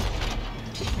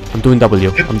 I'm doing W.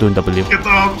 I'm doing W. Get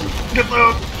down. Get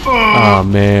down. Oh Oh.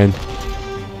 man.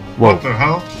 What Whoa. the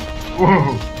hell?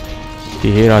 Whoa.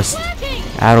 He hit us Working.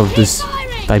 out of Keep this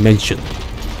firing. dimension.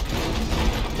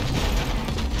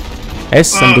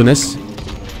 S? I'm doing S.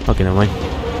 Okay, never mind.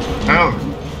 Hell.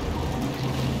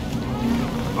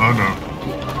 Oh no.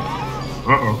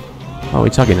 Uh-oh. Oh,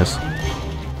 it's hugging us.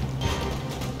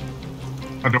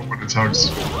 I don't want its hugs.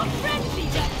 Not friendly,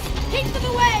 ducks. Keep them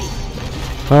away.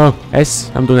 Oh, S.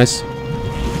 I'm doing S.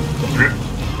 Okay.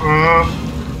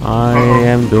 I Uh-oh.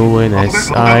 am doing Hold S.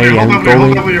 it, I am hold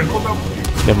going. W, hold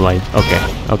W. Never mind. Okay,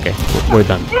 okay. We're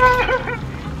done.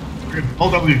 Okay,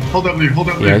 hold W, hold W, hold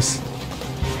W. Yes.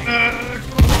 Uh,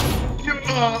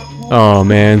 Oh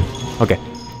man. Okay.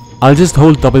 I'll just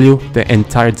hold W the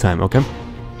entire time, okay?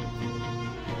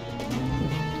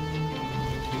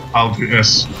 I'll do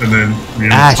S, and then we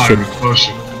Ah, time shit. it. Oh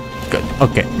shit. Good.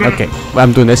 Okay, okay.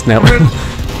 I'm doing S now.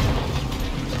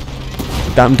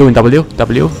 I'm doing W.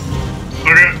 W.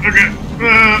 Okay, okay.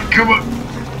 Come on.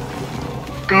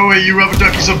 Go away, you rubber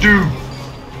duckies of doom.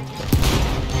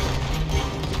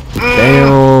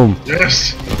 Damn.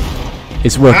 Yes.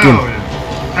 It's working. Hell yeah.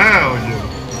 Hell yeah.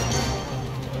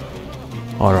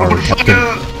 Alright, Open Captain.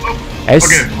 fire. Oh. S.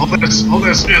 Okay, hold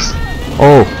this, yes.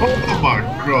 Oh, Oh my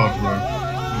god, bro.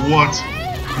 What?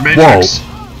 Matrix.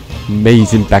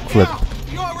 amazing backflip.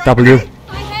 You all right? W.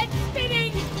 My head's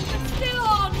spinning. It's still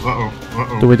on. Uh-oh,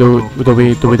 uh-oh. Do we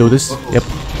do this? Yep.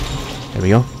 There we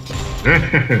go.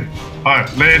 Alright,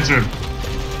 lay into him.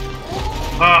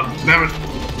 Ah, damn it.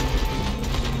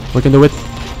 We can do it.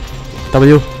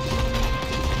 W.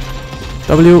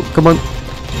 W. Come on.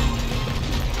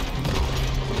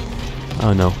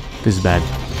 Oh no, this is bad.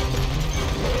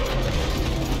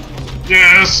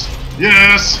 Yes,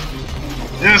 yes,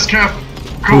 yes, Cap.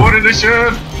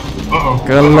 Coordination. Uh-oh.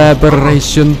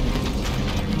 Collaboration.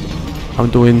 I'm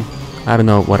doing. I don't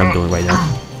know what I'm doing right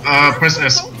now. Press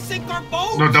S. Don't sink our boat.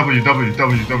 No, W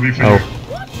for Oh. you.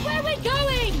 Watch where we're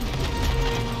going!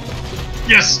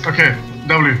 Yes, okay.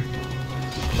 W.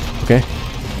 Okay.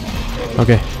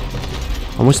 Okay.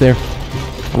 Almost there.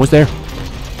 Almost there.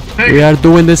 Hey. We are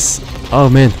doing this. Oh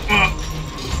man. Uh,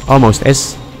 Almost.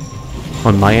 S.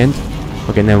 On my end.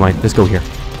 Okay, never mind. Let's go here.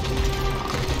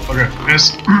 okay,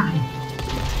 S.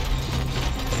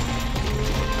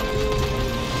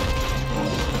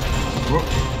 Whoa,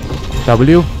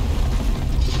 W.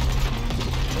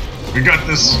 we got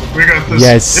this. We got this.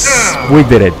 Yes. Yeah. We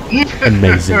did it.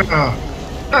 Amazing. Yeah.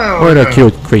 Oh, What a yeah.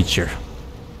 cute creature.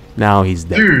 Now he's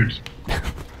dead. Dude.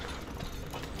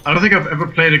 I don't think I've ever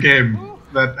played a game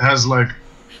that has like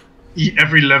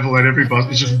every level and every boss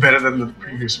is just better than the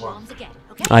previous one. Arms again,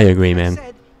 okay? I agree, I man.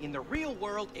 said, in the real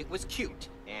world, it was cute,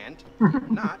 and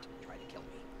not try to kill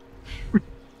me.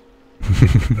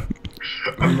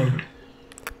 I love it.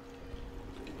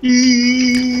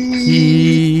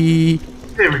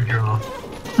 There we go.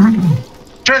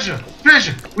 Treasure!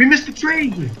 Treasure! We missed the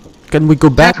train! Can we go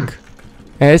back?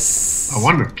 S. I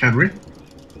wonder, can we?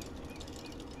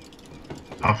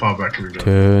 How far back can we go?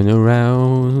 Turn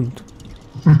around.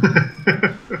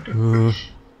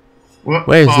 What?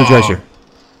 Where's the Oh, treasure?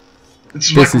 It's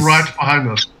This like is- right behind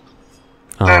us.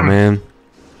 Oh Damn it. man.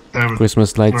 Damn it.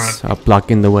 Christmas lights are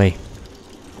blocking the way.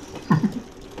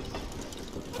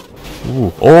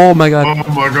 Ooh. Oh my god.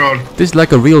 Oh my god. This is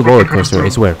like a real roller coaster, I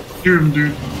swear.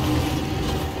 Dude.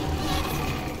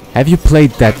 Have you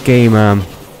played that game?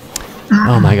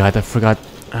 Oh my god, I forgot.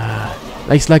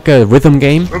 It's like a rhythm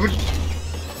game.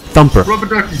 Thumper. Rubber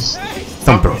duckies.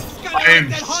 Thumper.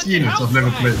 I've seen it, I've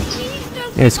never played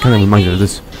it. Yeah, it's kind of reminds me of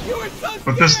this.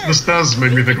 But this does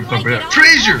make me think of Thumper. Yeah.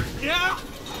 Treasure! Yeah?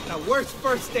 The worst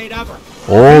first date ever.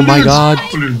 Oh my Balloons. god.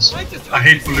 Balloons. I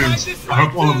hate balloons. I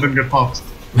hope all of them get popped.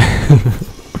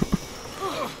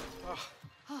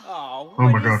 Oh, Oh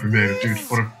my god, we made it, dude.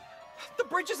 What a... The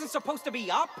bridge isn't supposed to be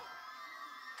up.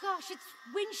 Gosh, it's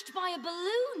winched by a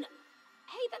balloon.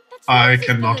 Hey, that's I Rose's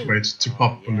cannot balloon. wait to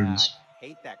pop balloons. I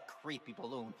hate that creepy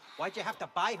balloon. Why'd you have to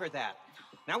buy her that?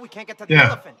 Now we can't get to the Yeah.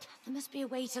 elephant. There must be a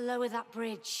way to lower that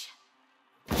bridge.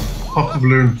 Pop the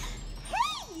balloon.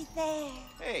 Hey there!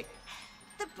 Hey,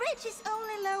 The bridge is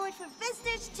only lowered for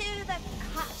visitors to the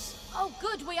castle. Oh,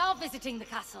 good, we are visiting the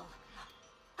castle.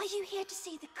 Are you here to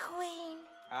see the queen?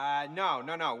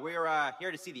 no. We're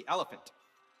here to see the elephant.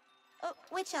 Oh,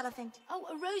 which elephant? Oh,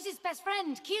 Rose's best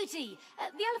friend, Cutie.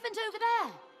 The elephant over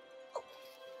there.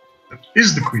 That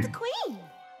is the That's queen. the queen.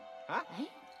 Huh? Eh?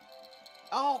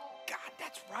 Oh, God,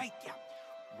 that's right, yeah.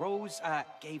 Rose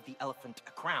gave the elephant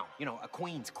a crown. You know, a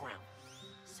queen's crown.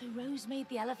 So Rose made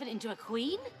the elephant into a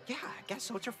queen? Yeah, I guess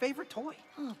so. It's her favorite toy.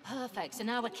 Oh, perfect. So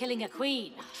now we're killing a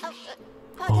queen. Oh,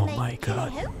 pardon Oh me. my killing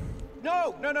God. who?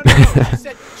 No. I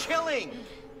said chilling.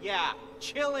 Yeah,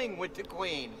 chilling with the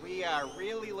queen. We are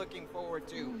really looking forward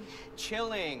to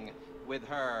chilling with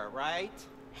her, right?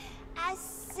 I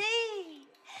see.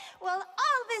 Well,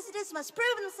 all visitors must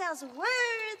prove themselves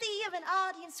worthy of an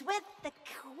audience with the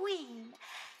queen.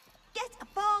 Get a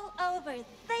ball over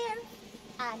there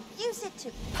and use it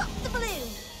to pop the balloon.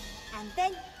 And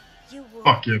then you will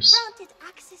Fuck be yes. granted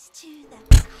access to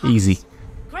the castle. Easy.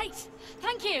 Great.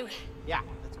 Thank you. Yeah,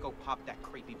 let's go pop that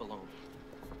creepy balloon.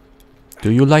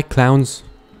 Do you like clowns?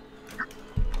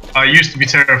 I used to be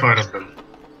terrified of them.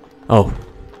 Oh.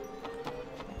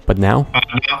 But now?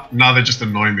 Now they just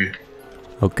annoy me.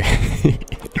 Okay.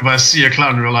 If I see a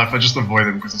clown in real life, I just avoid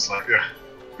them because it's like, yeah,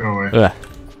 go away.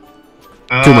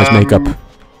 Ugh, too much makeup.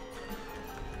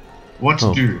 What to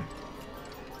Oh. do?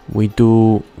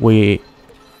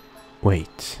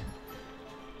 Wait.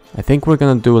 I think we're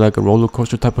gonna do like a roller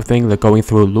coaster type of thing, like going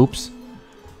through loops.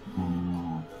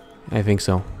 I think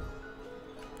so.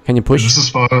 Can you Is push? this as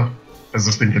far as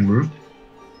this thing can move?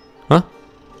 Huh?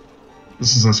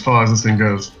 This is as far as this thing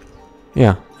goes.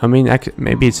 Yeah. I mean,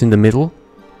 maybe it's in the middle.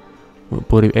 We'll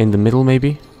put it in the middle,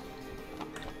 maybe.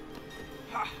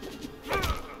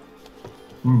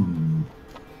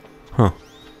 Huh.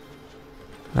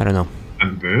 I don't know.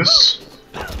 And this?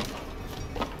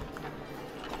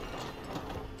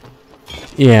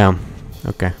 Yeah.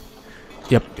 Okay.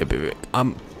 Yep.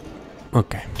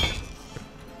 Okay.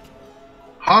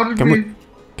 How did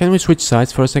Can we switch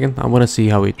sides for a second? I want to see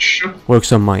how it Sure.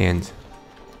 works on my end.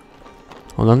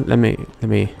 Hold on. Let me.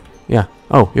 Yeah.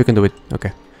 Oh, you can do it.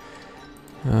 Okay.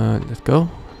 Let's go.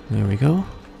 There we go.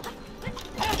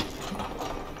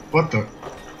 What the?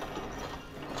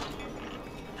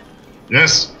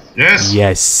 Yes. Yes.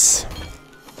 Yes.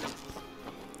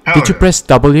 Hell Did you yeah. press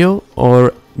W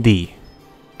or D?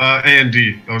 A and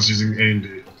D. I was using A and D.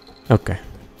 Okay.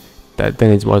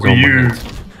 Then it was Were on my you? end.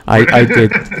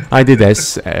 I did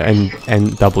S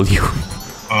and W.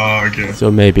 Oh, okay.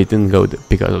 So maybe it didn't go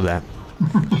because of that.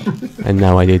 And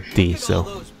now I did D. All So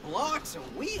those blocks and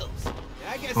wheels.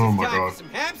 I guess Oh it's my time God. for some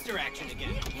hamster action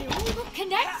again. You all look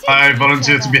connected. I to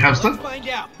volunteer each to be other. hamster. Let's find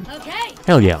out. Okay.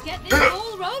 hell yeah. Get this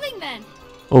ball rolling then.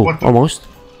 Oh, What the- almost.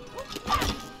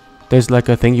 There's like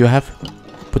a thing you have.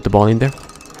 Put the ball in there.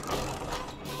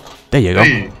 There you go.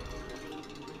 Hey,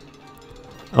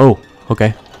 Oh,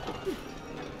 okay.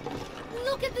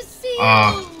 Look at the seals.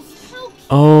 Ah. How cute.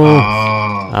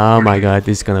 Oh, oh my god,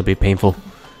 this is gonna be painful,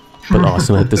 but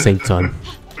awesome at the same time.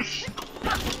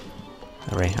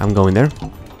 Alright, I'm going there.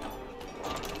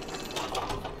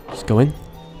 Just go in.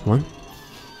 Come on.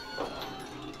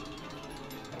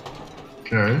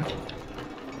 okay.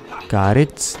 Got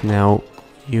it. Now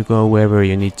you go wherever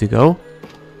you need to go.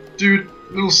 Dude,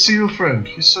 little seal friend.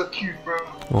 He's so cute, bro.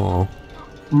 Oh,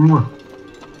 Mwah.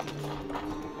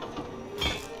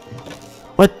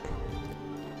 what?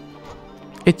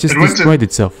 It just It went in. destroyed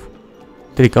itself.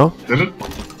 Did it go? Did it?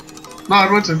 No,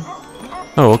 it went in.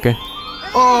 Oh, okay.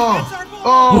 Oh!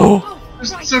 Oh!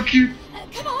 It's so cute.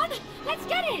 Come on, let's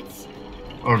get it.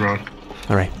 Oh god.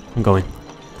 Alright, I'm going.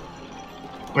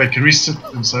 Wait, can we sit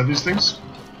inside these things?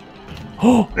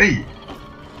 Oh! Hey!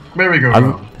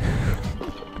 Merry-go-round.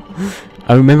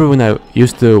 I remember when I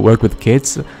used to work with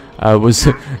kids, I was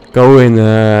going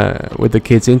with the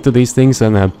kids into these things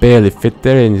and I barely fit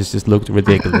there and it just looked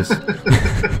ridiculous.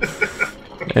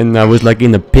 And I was like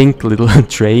in a pink little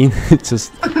train.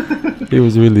 It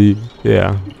was really,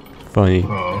 yeah, funny.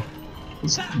 Oh.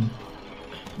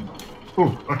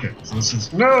 Oh, okay. So this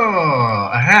is... No!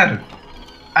 I had it!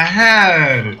 I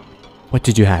had it! What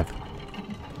did you have?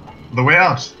 The way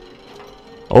out.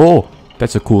 Oh,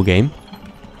 that's a cool game.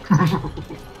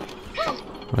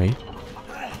 Wait,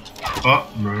 Oh,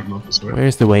 no, not this way.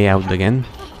 where's the way out again?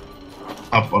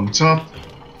 Up on top.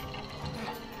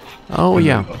 Oh and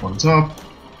yeah. then up on top.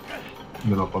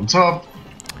 And then up on top.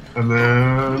 And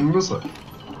then this way.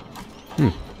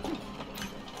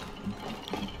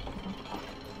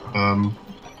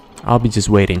 I'll be just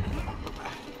waiting.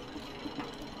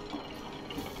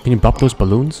 Can you pop those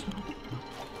balloons?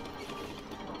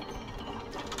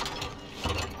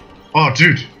 Oh,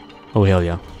 dude. Oh hell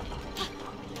yeah.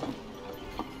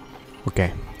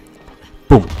 Okay.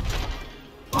 Boom.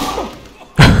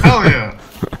 Hell yeah.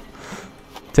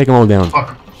 Take them all down.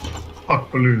 Fuck.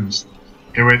 Fuck balloons.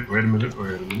 Okay, wait a minute, go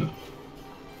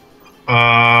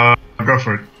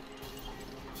for it.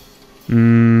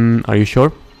 Are you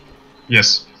sure?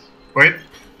 Yes. Wait.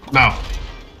 Now.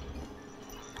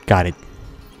 Got it.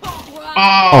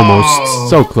 Oh! Almost.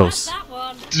 So close. That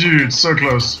one. Dude, so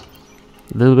close.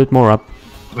 A little bit more up.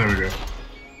 There we go.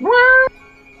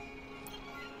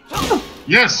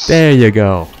 Yes! There you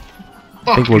go.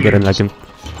 I think Fuck we're getting balloons. like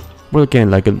we're getting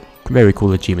like a very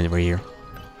cool achievement over here.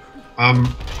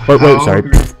 Wait, how sorry.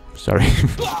 do- Sorry.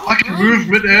 I can move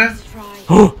mid-air.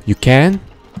 Oh, you can?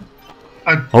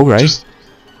 I All right. just-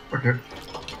 Okay.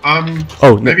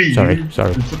 Oh, no, maybe sorry, you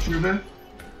sorry. can fit through there.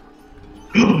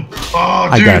 Oh,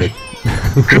 I dude. got it.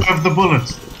 Curve the bullet.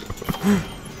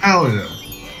 Hell yeah.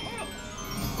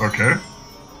 Okay.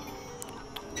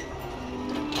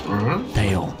 Alright.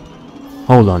 Damn.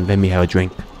 Hold on, let me have a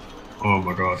drink. Oh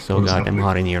my god. So what is goddamn happening?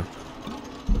 hot in here.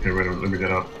 Okay, wait a minute, let me get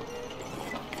out.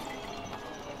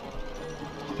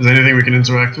 Is there anything we can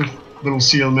interact with? Little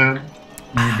seal man?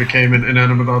 You became an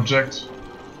inanimate object?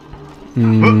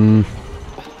 Ooh.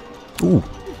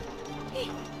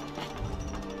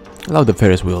 I love the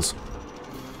Ferris wheels.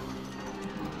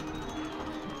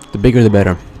 The bigger the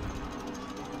better.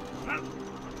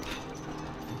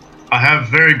 I have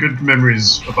very good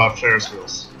memories about Ferris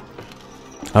wheels.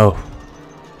 Oh.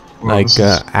 Well, Like this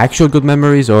is- actual good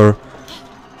memories or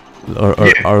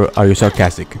Yeah. or are you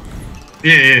sarcastic?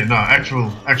 yeah, no,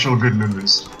 actual good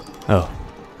memories. Oh.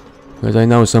 Because I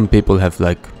know some people have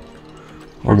like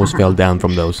almost fell down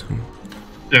from those.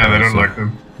 Yeah, they don't so- like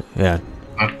them. Yeah.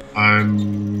 But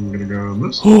I'm gonna go on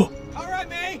this. Oh, All right,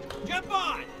 May, jump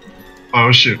on.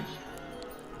 Oh shit.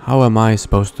 how am I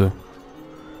supposed to?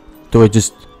 Do I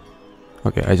just?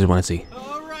 Okay, I just want to see.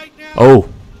 All right now. Oh,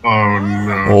 Oh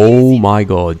no. oh my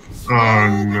God!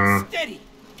 Oh no. Steady.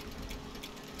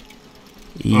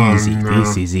 Easy, no.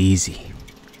 this is easy.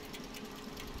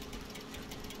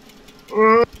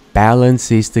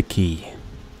 Balance is the key.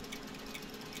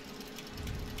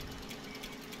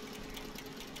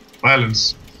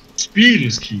 Balance. Speed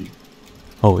is key.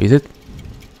 Oh, is it?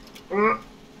 Uh,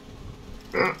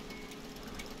 uh,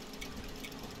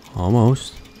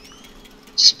 Almost.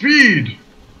 speed!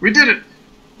 We did it!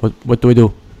 What do we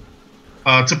do?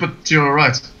 Tip it to your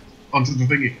right. Onto the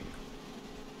thingy.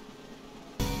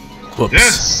 Whoops.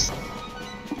 Yes!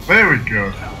 There we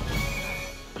go.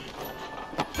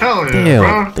 Hell yeah,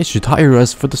 Damn, bro. they should hire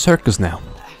us for the circus now.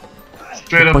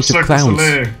 Straight up bunch of Cirque du clowns.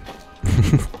 Soleil.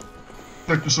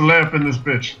 Cirque du Soleil up in this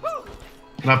bitch.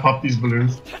 Can I pop these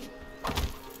balloons?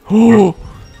 Oh,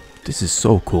 this is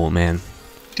so cool, man.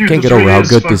 Dude, Can't this get over really how is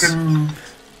good fucking-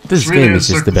 this really game is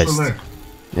Cirque just the du best. Soleil.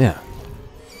 Yeah.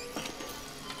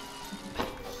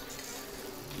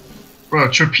 Bro,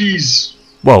 trapeze.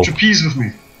 Whoa. Trapeze with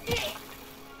me.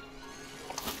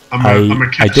 I'm I a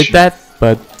catch did you. that,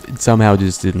 but it somehow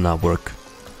just did not work.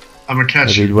 I'm a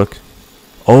catch Maybe it you. worked.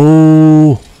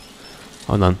 Oh,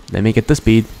 hold on. Let me get the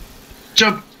speed.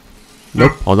 Jump.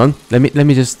 Nope. Hold on. Let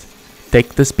me just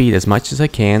take the speed as much as I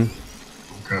can.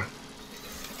 Okay.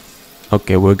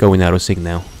 Okay, we're going out of sync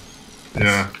now.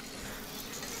 Yeah.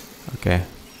 Okay.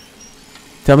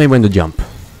 Tell me when to jump.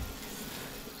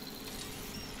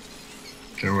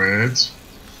 Okay, wait.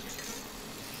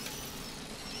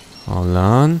 Hold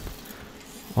on.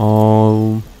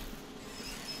 Oh.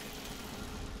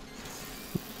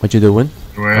 What you doing?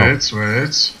 Wait.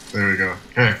 There we go.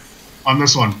 Okay. On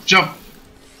this one. Jump.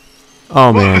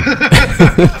 Oh man.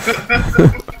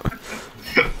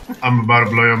 I'm about to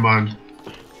blow your mind.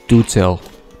 Do tell.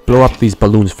 Blow up these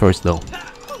balloons first though.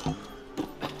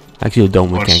 Actually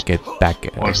don't, we Watch- can't get back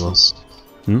Watch as well. this.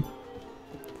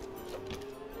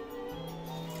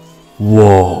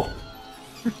 Whoa.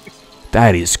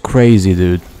 That is crazy,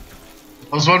 dude.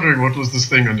 I was wondering what was this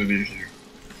thing underneath you.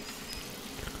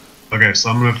 Okay, so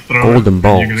I'm gonna throw Golden it,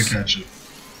 and you're gonna balls. catch it.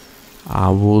 I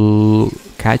will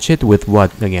catch it with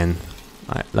what again?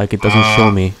 Like it doesn't show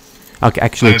me. Okay,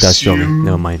 actually I it does show me. assume-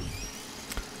 Never mind.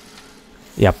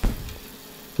 Yep.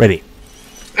 Ready.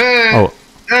 Hey! Oh.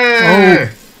 Hey!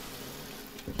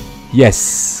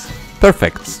 Yes.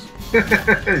 Perfect.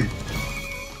 Hey!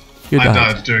 You I died.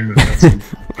 died during this.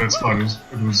 That's fine.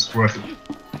 It was worth it.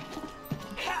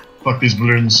 Fuck these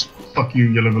balloons. Fuck you,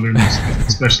 yellow balloons,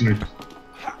 especially.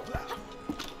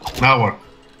 Now what?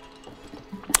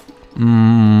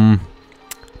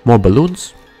 More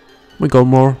balloons? We go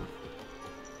more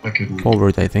I can.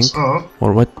 forward, I think. Oh,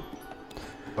 Or what?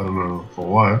 I don't know for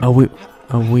why.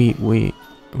 We wait.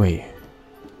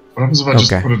 What happens if I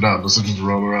just Okay. put it down? Does it just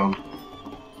roll around?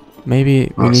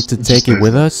 Maybe we Oh, need to it take just it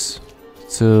with stays.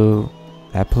 us to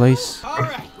that place. All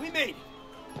right, we made it.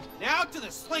 Now to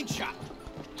the slingshot.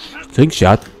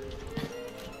 Slingshot.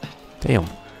 Damn.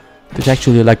 There's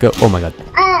actually like a. Oh my god.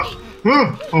 Ah!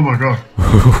 Ah! Oh my god.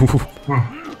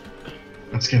 Oh.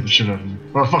 That scared the shit out of me.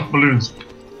 Oh fuck balloons.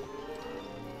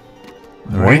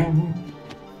 Alright.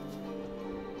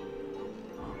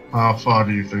 How far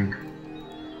do you think?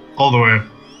 All the way.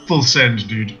 Full send,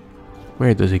 dude.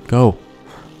 Where does it go?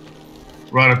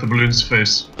 Right at the balloon's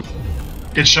face.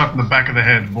 Get shot in the back of the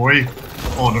head, boy.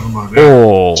 Oh, never mind. Yeah.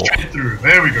 Oh. Straight through.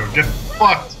 There we go. Get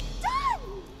fucked.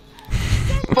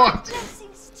 Fucked.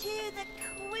 Blessings to the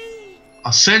queen.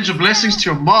 I'll send your blessings to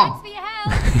your mom. For your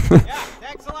help. Yeah,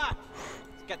 thanks a lot.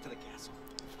 Let's get to the castle.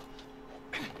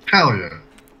 Hell yeah.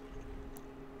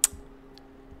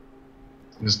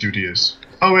 This duty is.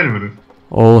 Oh, wait a minute.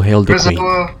 All hail the Where's queen.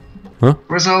 our... Huh?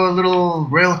 Where's our little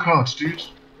rail cart, dude?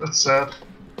 That's sad.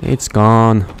 It's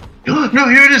gone. No,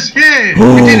 here it is! Yay!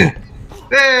 We did it!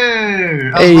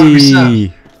 Hey! I was about to be sad.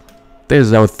 Hey!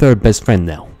 There's our third best friend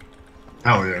now.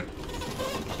 Hell yeah.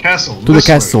 Castle. To the this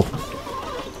way. castle.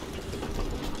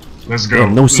 Let's go.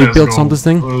 Damn, no Let's seatbelts go. on this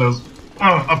thing? Oh,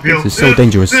 uphill. This is so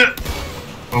dangerous.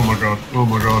 Oh my god. Oh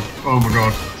my god. Oh my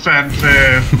god.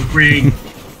 Fanfare for the queen.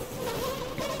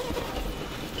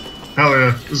 Hell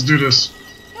yeah. Let's do this.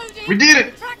 Cody, We did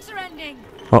it! Tracks are ending.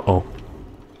 Uh oh.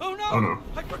 Oh no! Oh no.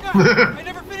 I forgot. I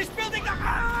never finished building the.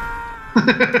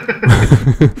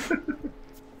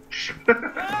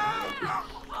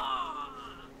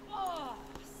 Oh,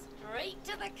 straight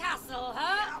to the castle,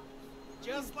 huh?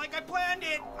 Just like I planned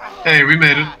it. Hey, we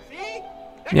made it.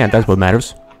 See? Yeah, that's what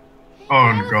matters.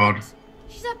 Oh god.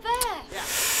 She's up there. Yeah,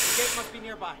 the gate must be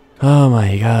nearby. Oh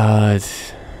my god.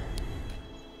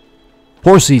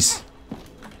 Horsies!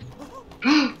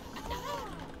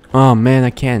 Oh man, I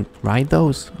can't ride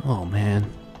those. Oh man.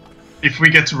 If we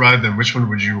get to ride them, which one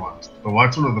would you want? The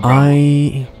white one or the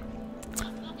brown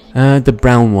one? The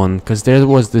brown one, because there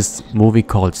was this movie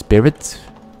called Spirit,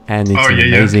 and it's Oh, an yeah,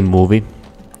 yeah. amazing movie.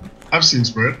 I've seen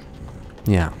Spirit.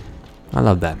 Yeah, I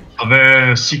love that. Are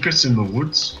there secrets in the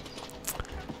woods?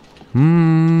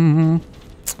 Hmm.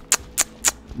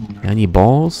 Any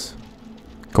balls?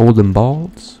 Golden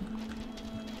balls?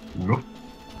 Nope.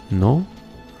 No.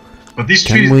 But these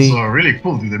Can trees we- are really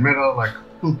cool, dude. They're made out of like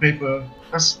cool paper.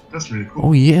 That's really cool.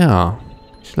 Oh yeah.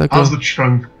 It's like How's a, the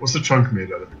trunk? What's the trunk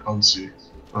made out of? I can't see.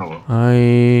 Oh well.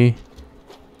 I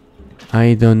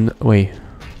I don't... Wait.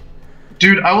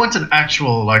 Dude, I want an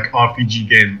actual like RPG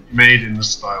game made in this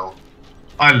style.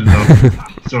 I love it.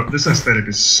 So this aesthetic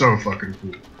is so fucking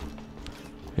cool.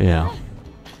 Yeah.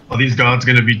 Are these guards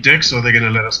gonna be dicks or are they gonna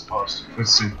let us pass?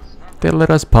 Let's see. They'll let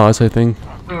us pass, I think.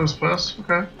 Let us pass,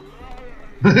 okay.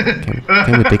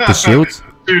 Can we take the shields?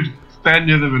 Dude, stand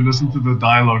near them and listen to the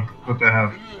dialogue that they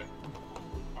have.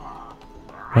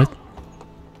 What?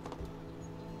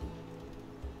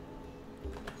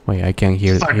 Wait, I can't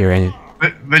hear It's like- hear any.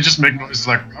 They just make noises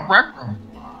like.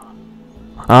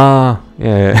 Ah,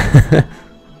 yeah.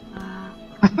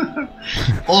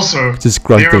 Also, Just they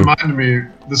grunting. remind me.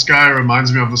 This guy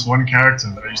reminds me of this one character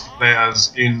that I used to play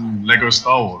as in Lego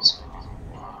Star Wars.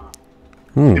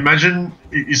 Hmm. Imagine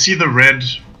you see the red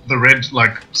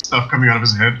like stuff coming out of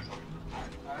his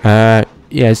head.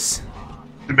 Yes.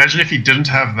 Imagine if he didn't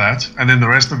have that, and then the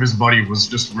rest of his body was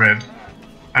just red,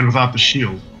 and without the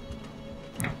shield.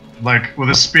 Like with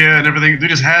a spear and everything.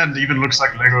 Dude, his hand even looks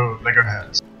like Lego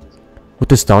hands With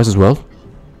the stars as well?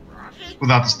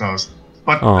 without the stars.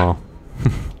 But Oh.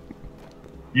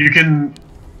 you can.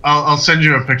 I'll send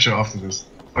you a picture after this.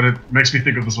 But it makes me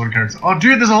think of this one character. Oh,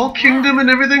 dude, there's a whole kingdom and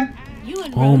everything. You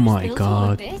and Oh Rose my built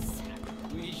all of God. this?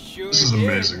 We sure This is did.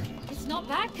 amazing. It's not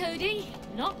bad, Cody.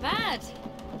 Not bad.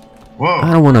 Whoa.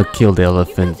 I don't wanna kill the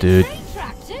elephant, dude. Train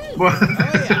track too. What? Oh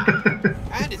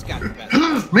yeah. And it's got the best.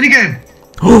 Minigame.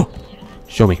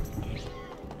 Show me.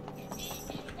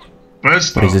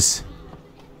 Birds. What is this?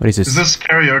 What is this? Is this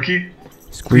karaoke?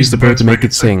 Squeeze the bird to make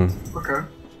it sing. Okay.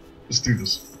 Let's do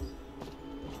this.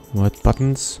 What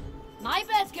buttons? My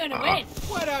bird's gonna win.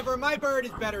 Whatever, my bird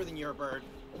is better than your bird.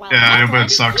 Well, Yeah, my your bird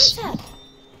is sucks. cuter.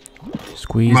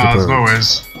 Squeeze Nah, the there's no bird.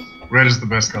 ways. Red is the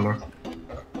best color.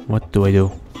 What do I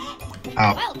do?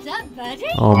 Ow. Well done, birdie.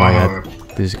 Oh my Oh. god.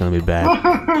 This is gonna be bad.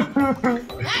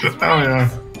 Oh yeah.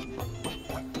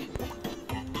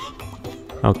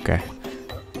 Okay.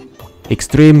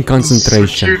 Extreme So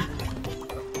concentration. cute.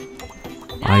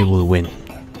 I will win.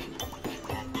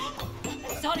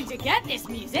 Starting to get this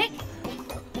music.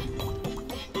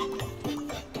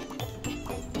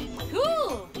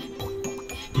 Cool.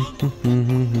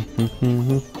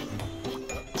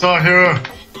 It's our hero.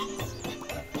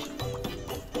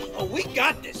 Oh, we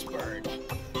got this bird.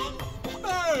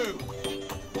 Boom!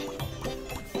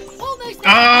 Almost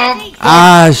there, birdie.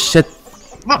 Ah, shit.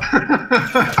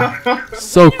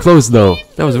 So close though.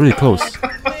 That was really close.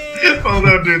 Oh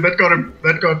no, dude,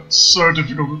 that got so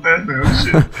difficult with that now.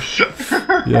 Shit.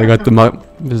 Yeah, I got the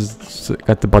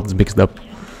got the buttons mixed up.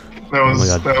 That was my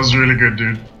God. that was really good,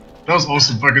 dude. That was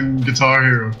awesome, fucking Guitar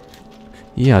Hero.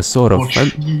 Yeah, sort of. Oh,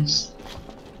 jeez.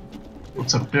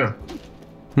 What's up here?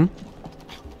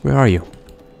 Where are you?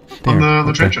 On There,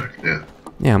 the train okay. track, yeah.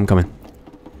 Yeah, I'm coming.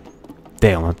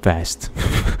 Damn, I'm fast.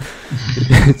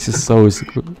 It's just so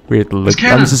weird to look. I'm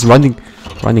cannons. just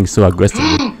running so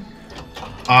aggressively.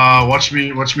 Watch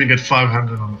me get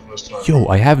 500 on the first try. Yo,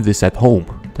 I have this at home.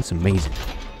 That's amazing.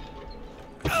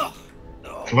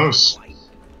 Close.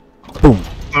 Boom.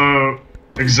 So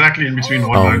exactly in between Oh,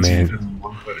 190 man. and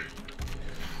 130.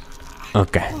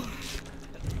 Okay.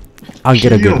 I'll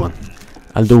get a good Heal. one.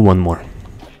 I'll do one more.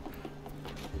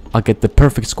 I'll get the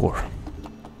perfect score.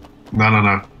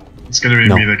 No. It's gonna be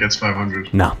No. me that gets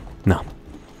 500. No.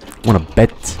 Wanna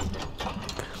bet?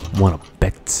 Wanna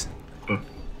bet?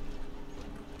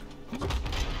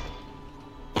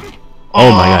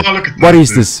 Oh my god. Look at What that, is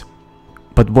dude. this?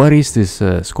 But what is this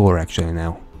score actually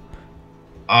now?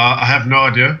 I have no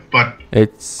idea, but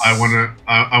It's... I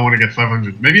wanna get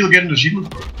 500. Maybe you'll get an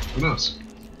achievement for it. Who knows?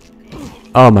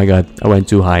 Oh my god, I went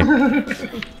too high.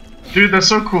 Dude, that's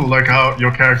so cool. Like how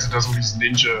your character does all these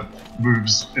ninja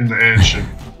moves in the air and shit.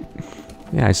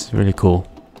 Yeah, it's really cool.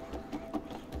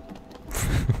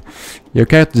 Your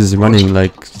character is running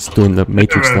like just doing the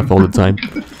Matrix Yeah, stuff all the time.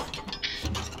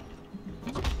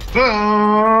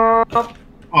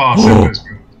 Oh, sideways,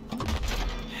 bro.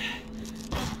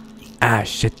 Ah,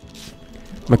 shit.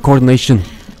 My coordination.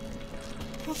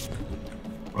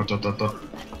 Oh.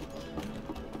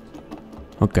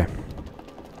 Okay.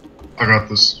 I got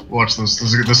this. Watch this.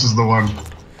 This is the one.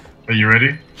 Are you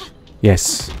ready?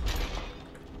 Yes.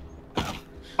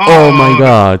 Oh my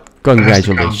god.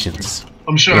 Congratulations.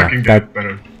 I'm sure Yeah, I can get that- it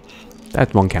better.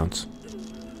 That one counts.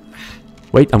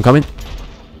 Wait, I'm coming.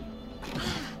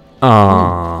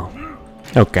 Ah.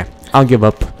 Okay. I'll give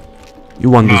up. You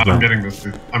won Nah, this I'm round. getting this,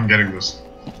 dude. I'm getting this.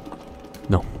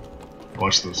 No.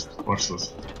 Watch this. Watch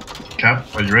this. Cap,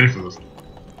 are you ready for this?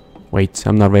 Wait,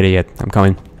 I'm not ready yet. I'm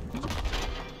coming.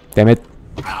 Damn it.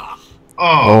 Oh.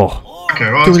 Oh.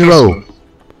 Okay, well, Two it's in a close row. enough.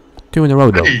 2 in a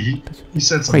row though. Hey, he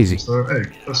said something. Crazy. So, hey,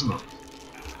 close enough.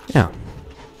 Yeah.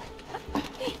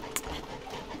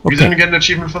 You didn't get an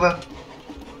achievement for that?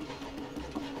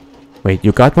 Wait,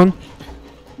 you got one?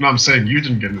 No, I'm saying you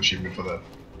didn't get an achievement for that.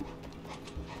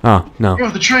 Ah, no. Oh,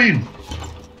 the train!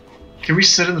 Can we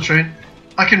sit in the train?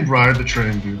 I can ride the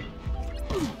train, dude.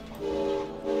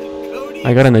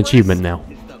 I got an achievement now.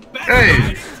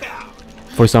 Hey!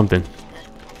 For something.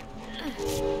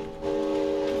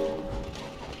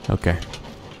 Okay.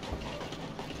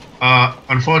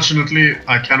 Unfortunately,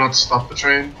 I cannot stop the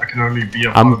train. I can only be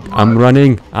a part of the ride. I'm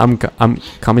running. I'm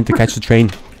coming to catch the train.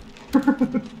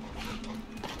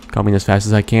 Coming as fast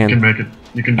as I You can can. make it.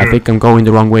 You can do I think it. I'm going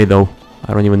the wrong way though.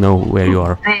 I don't even know where you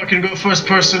are. Bro, I can go first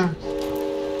person.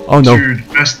 Oh no. Dude,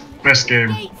 best game.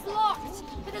 Gate's locked,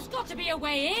 but there's got to be a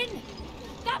way in.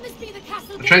 That must be the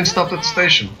castle. The train stopped at the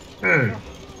station. Hey,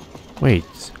 Wait,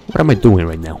 what am I doing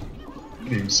right now? you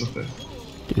didn't even sit there.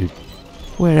 Dude,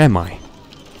 where am I?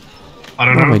 I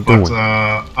don't What am know, I but doing?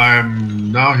 I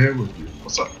am now here with you.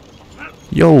 What's up?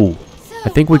 Yo, I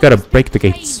think we gotta break the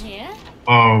gates.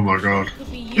 Oh my god.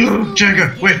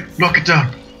 Jenga, wait, knock it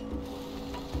down.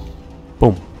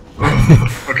 Boom.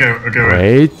 Okay, wait.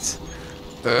 Wait.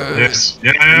 Yes.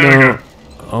 Yeah, there we No. go.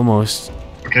 Almost.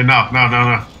 Okay, now.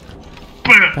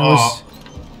 That was...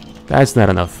 That's not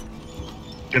enough.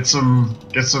 Get some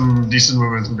decent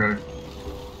momentum going.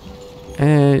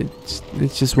 It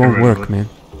just won't Right, work, right. man.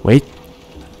 Wait.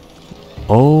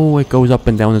 Oh, it goes up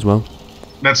and down as well.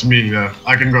 That's me, yeah.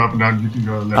 I can go up and down, you can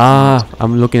go left. Ah,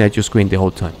 I'm looking at your screen the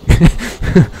whole time.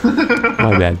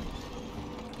 My bad.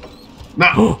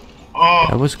 No! Oh,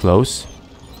 That was close.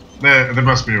 there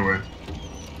must be a way.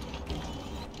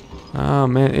 Oh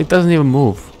man, it doesn't even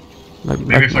move. Maybe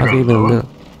if I not go even a lower? little.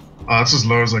 That's as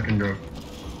low as I can go.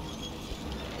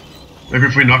 Maybe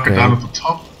if we knock it Okay. down at the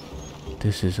top?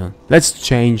 This is on. Let's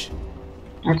change.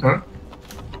 Okay.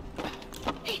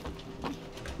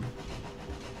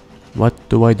 What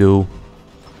do I do?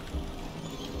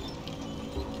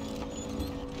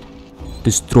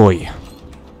 Destroy.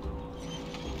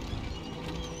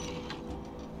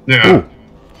 Yeah. Ooh.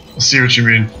 I see what you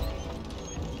mean.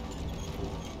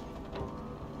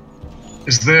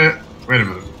 Is there... Wait a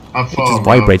minute. How It far... just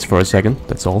vibrates for a second,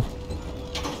 that's all.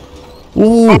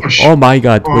 Ooh! Oh, shit. Oh my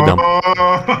god, we're done.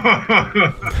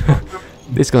 Oh,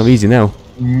 This is gonna be easy now.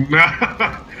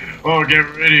 oh, get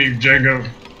ready, Jenga.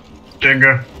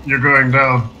 Jenga, you're going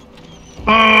down.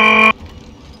 Oh!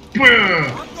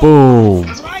 Yeah. Boom!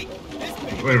 That's right.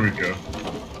 There we go.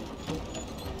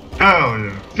 Hell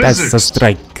yeah. That's Physics. a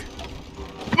strike.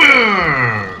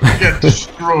 Get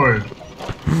destroyed.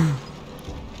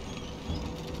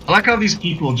 I like how these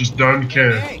people just don't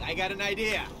care. Hey, I got an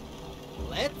idea.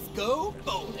 Let's go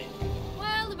bowling.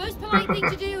 Well, the most polite thing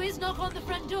to do is knock on the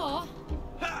front door.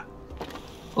 I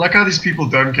like how these people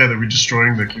don't care that we're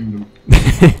destroying their kingdom.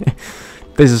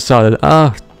 This is solid.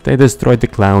 Ah, they destroyed the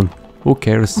clown. Who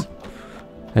cares?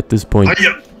 At this point.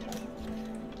 Hiya.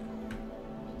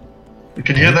 You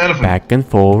can hear the elephant. Back and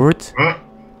forward. Uh,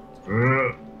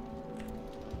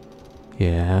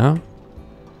 Yeah.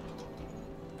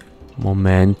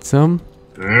 Momentum.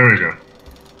 there we go.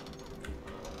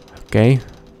 Okay.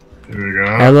 Here we go.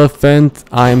 Elephant,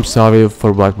 I'm sorry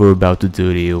for what we're about to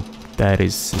do to you. That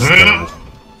is terrible.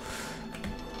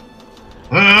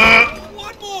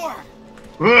 One more.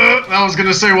 I was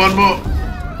gonna say one more.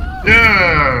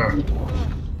 Yeah.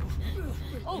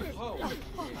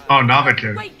 Oh, now they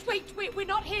can. Wait, we're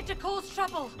not here to cause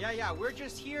trouble. Yeah, we're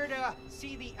just here to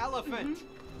see the elephant.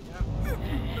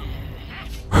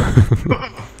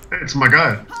 It's my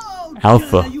guy. How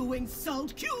Alpha. dare you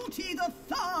insult Cutie the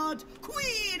Third,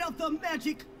 Queen of the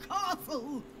Magic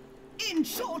Castle? In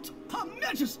short, Her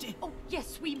Majesty. Oh,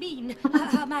 yes, we mean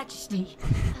Her Majesty.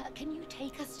 Can you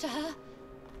take us to her?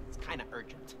 It's kind of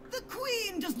urgent. The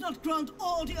Queen does not grant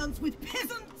audience with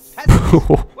peasants. Peasants?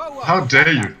 Whoa. How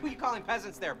dare you? Who you calling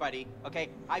peasants there, buddy? Okay,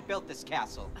 I built this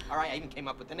castle. All right, I even came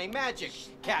up with the name Magic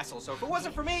Castle. So if it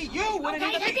wasn't for me, you wouldn't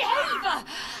Okay, even be... behave!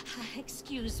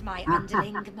 Excuse my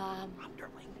underling, ma'am.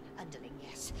 Underling,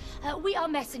 yes. We are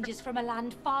messengers from a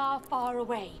land far, far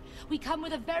away. We come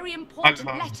with a very important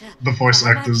love letter. the voice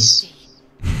from Her actors.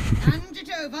 Majesty. Hand it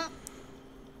over.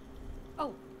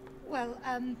 Oh, well,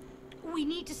 we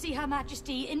need to see Her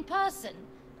Majesty in person.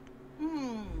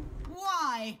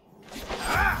 Why?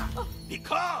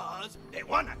 Because they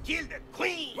want to kill the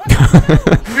queen.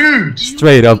 Dude.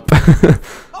 Straight up.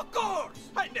 Of course,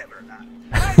 I never lie.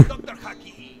 I'm Dr.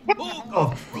 Haki, Book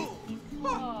of Rules.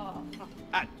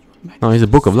 At your Oh, it's a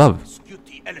book of love.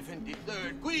 Cutie Elephant the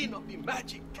Third, Queen of the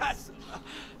Magic Castle.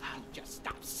 Just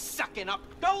stop sucking up.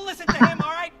 Don't listen to him,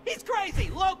 all right? He's crazy,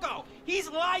 loco. He's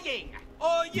lying.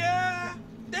 Oh, yeah?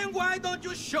 Then why don't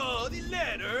you show the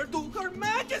letter to Her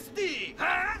Majesty?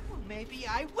 Huh? Well, maybe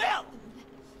I will.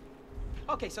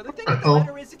 Okay, so the thing with the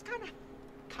letter is it's kind of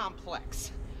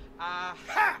complex.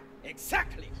 Ha!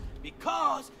 Exactly.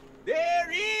 Because there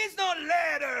is no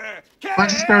letter. Why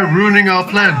is this guy ruining our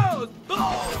plan?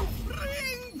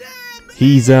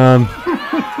 He's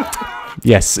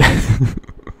yes.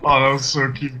 Oh, that was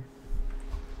so cute.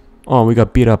 Oh, we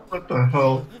got beat up. What the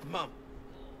hell? Mom.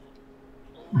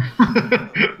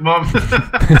 Mom.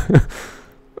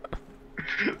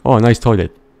 Oh, nice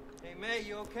toilet. Hey, May,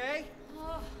 you okay?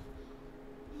 Oh,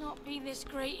 not been this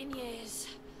great in years.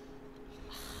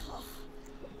 Oh.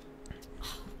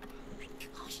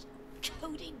 Gosh,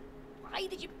 Cody, why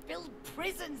did you build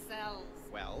prison cells?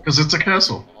 Well, Because it's a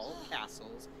castle. all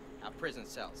castles have prison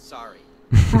cells. Sorry.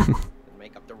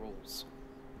 Make up the rules.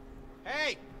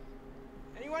 Hey!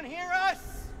 Anyone hear us?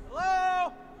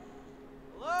 Hello?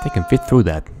 Hello? They can fit through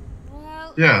that.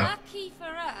 Well, Yeah. lucky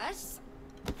for us,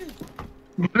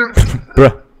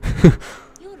 Bruh.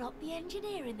 you're not the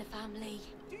engineer in the family.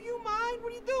 Do you mind?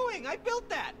 What are you doing? I built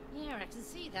that. Yeah, I can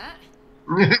see that.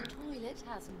 Toilet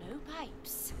has no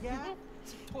pipes. Yeah?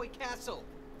 It's a toy castle.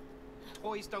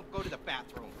 Toys don't go to the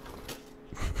bathroom.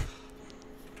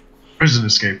 Prison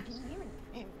escape.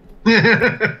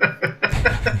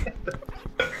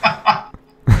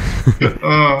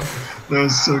 Oh, that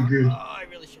was so good. Oh, I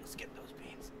really should have skipped those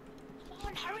beans. Come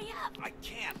on, hurry up. I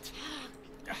can't.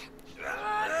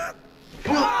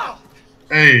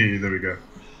 Hey, there we go.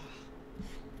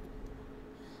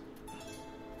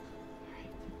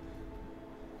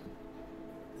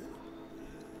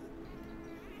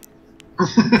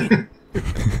 You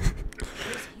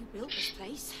built this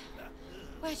place.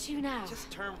 Where to now? Just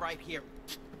turn right here.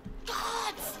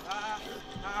 God!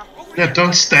 Over Yeah, here.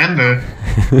 don't stand there.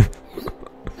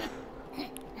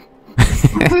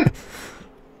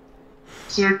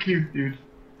 So cute, dude.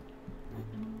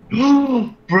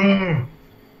 Bro,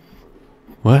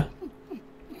 What?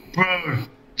 bro.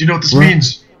 Do you know what this What?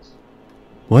 means?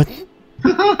 What?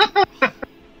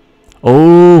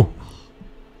 Oh!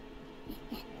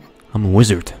 I'm a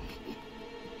wizard.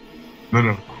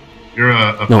 No. You're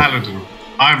a No. paladin.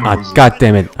 I'm a Ah, wizard. god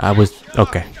damn it. I was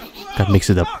okay. Got mixed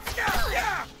it up.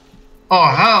 Oh,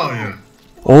 hell yeah.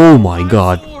 Oh my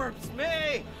god. Orbs,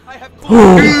 May. I have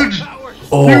Dude! powers.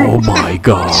 Oh my This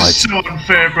god. is so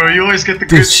unfair, bro. You always get the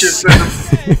good This- shit.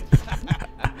 Man.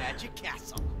 Magic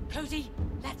castle. Cody,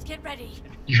 let's get ready.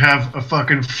 You have a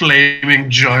fucking flaming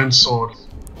giant sword.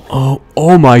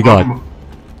 Oh my god.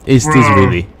 Is this Bro.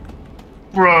 really?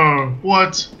 Bro,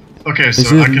 what? Okay, so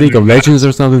Is I this can League do of that. Legends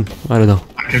or something? I don't know.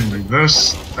 I can do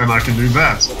this, and I can do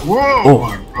that. Whoa, Oh.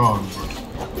 my god,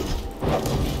 bro.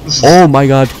 This is, Oh my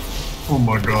god. oh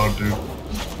my god, dude.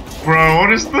 Bro,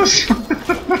 what is this?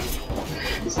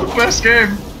 It's the best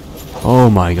game. Oh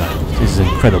my god. This is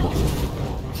incredible.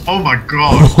 Oh my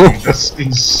god, dude, that's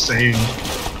insane.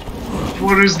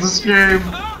 What is this game?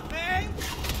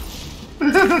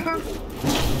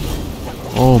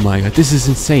 Oh my god. This is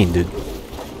insane, dude.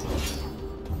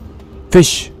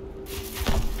 Fish.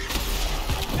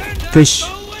 Fish.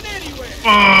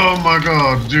 Oh my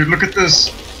god, dude, look at this.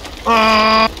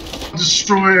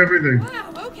 Destroy everything.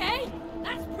 Wow, okay.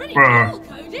 That's pretty Bro. cool,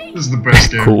 Cody. This is the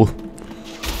best game. Cool.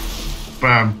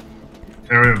 Bam.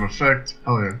 Area of effect.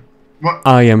 Hell yeah. What?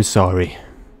 I am sorry.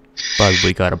 But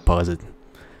we gotta pause it.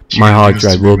 My hard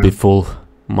Genius, drive will be man. full.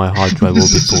 My hard drive will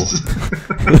be full.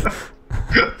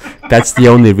 That's the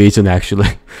only reason actually.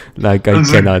 Like I That's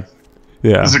a- cannot.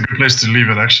 Yeah. This is a good place to leave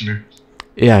it, actually.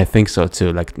 Yeah, I think so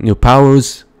too. Like new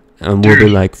powers, and we'll be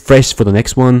Dude. like fresh for the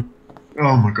next one.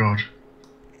 Oh my god.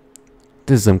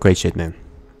 This is some great shit, man.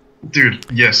 Dude,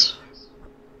 yes.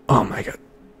 Oh my god.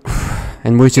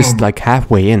 And we're just Oh. like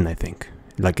halfway in, I think.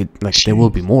 Like there will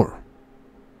be more.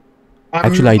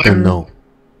 Actually, I don't I'm- know.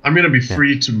 I'm gonna be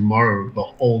free tomorrow, the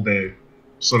whole day.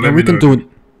 So let Yeah, me we can know. do it.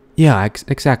 Yeah,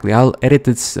 exactly. I'll edit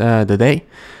this today.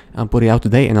 I'll put it out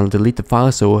today, and I'll delete the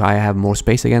file so I have more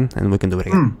space again, and we can do it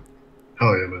again.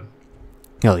 Hell yeah, man.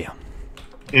 Hell yeah.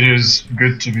 It is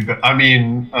good to be back. I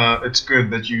mean, it's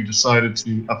good that you decided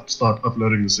to start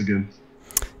uploading this again.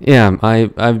 Yeah,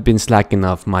 I've been slacking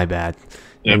off. My bad.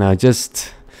 Yep. You know,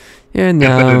 just you that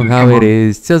know is- how come it on.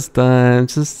 is. Just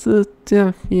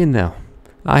yeah, you know.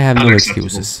 I have no Unacceptable.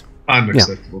 excuses.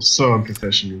 Unacceptable. So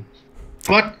unprofessional.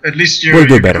 But at least We'll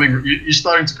do you're, better. you're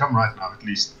starting to come right now, at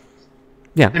least.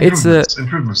 Yeah, it's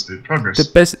Improvements, dude. Progress.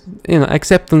 the best. You know,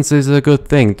 acceptance is a good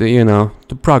thing to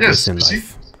progress Yes, in you see?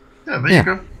 life. Yeah, there Yeah. you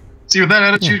go. See, with that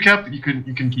attitude, Cap, you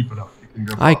can keep it up. You can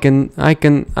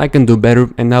go I can do better,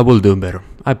 and I will do better.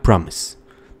 I promise.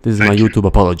 This is Thank my you. YouTube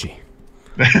apology.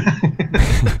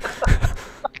 far.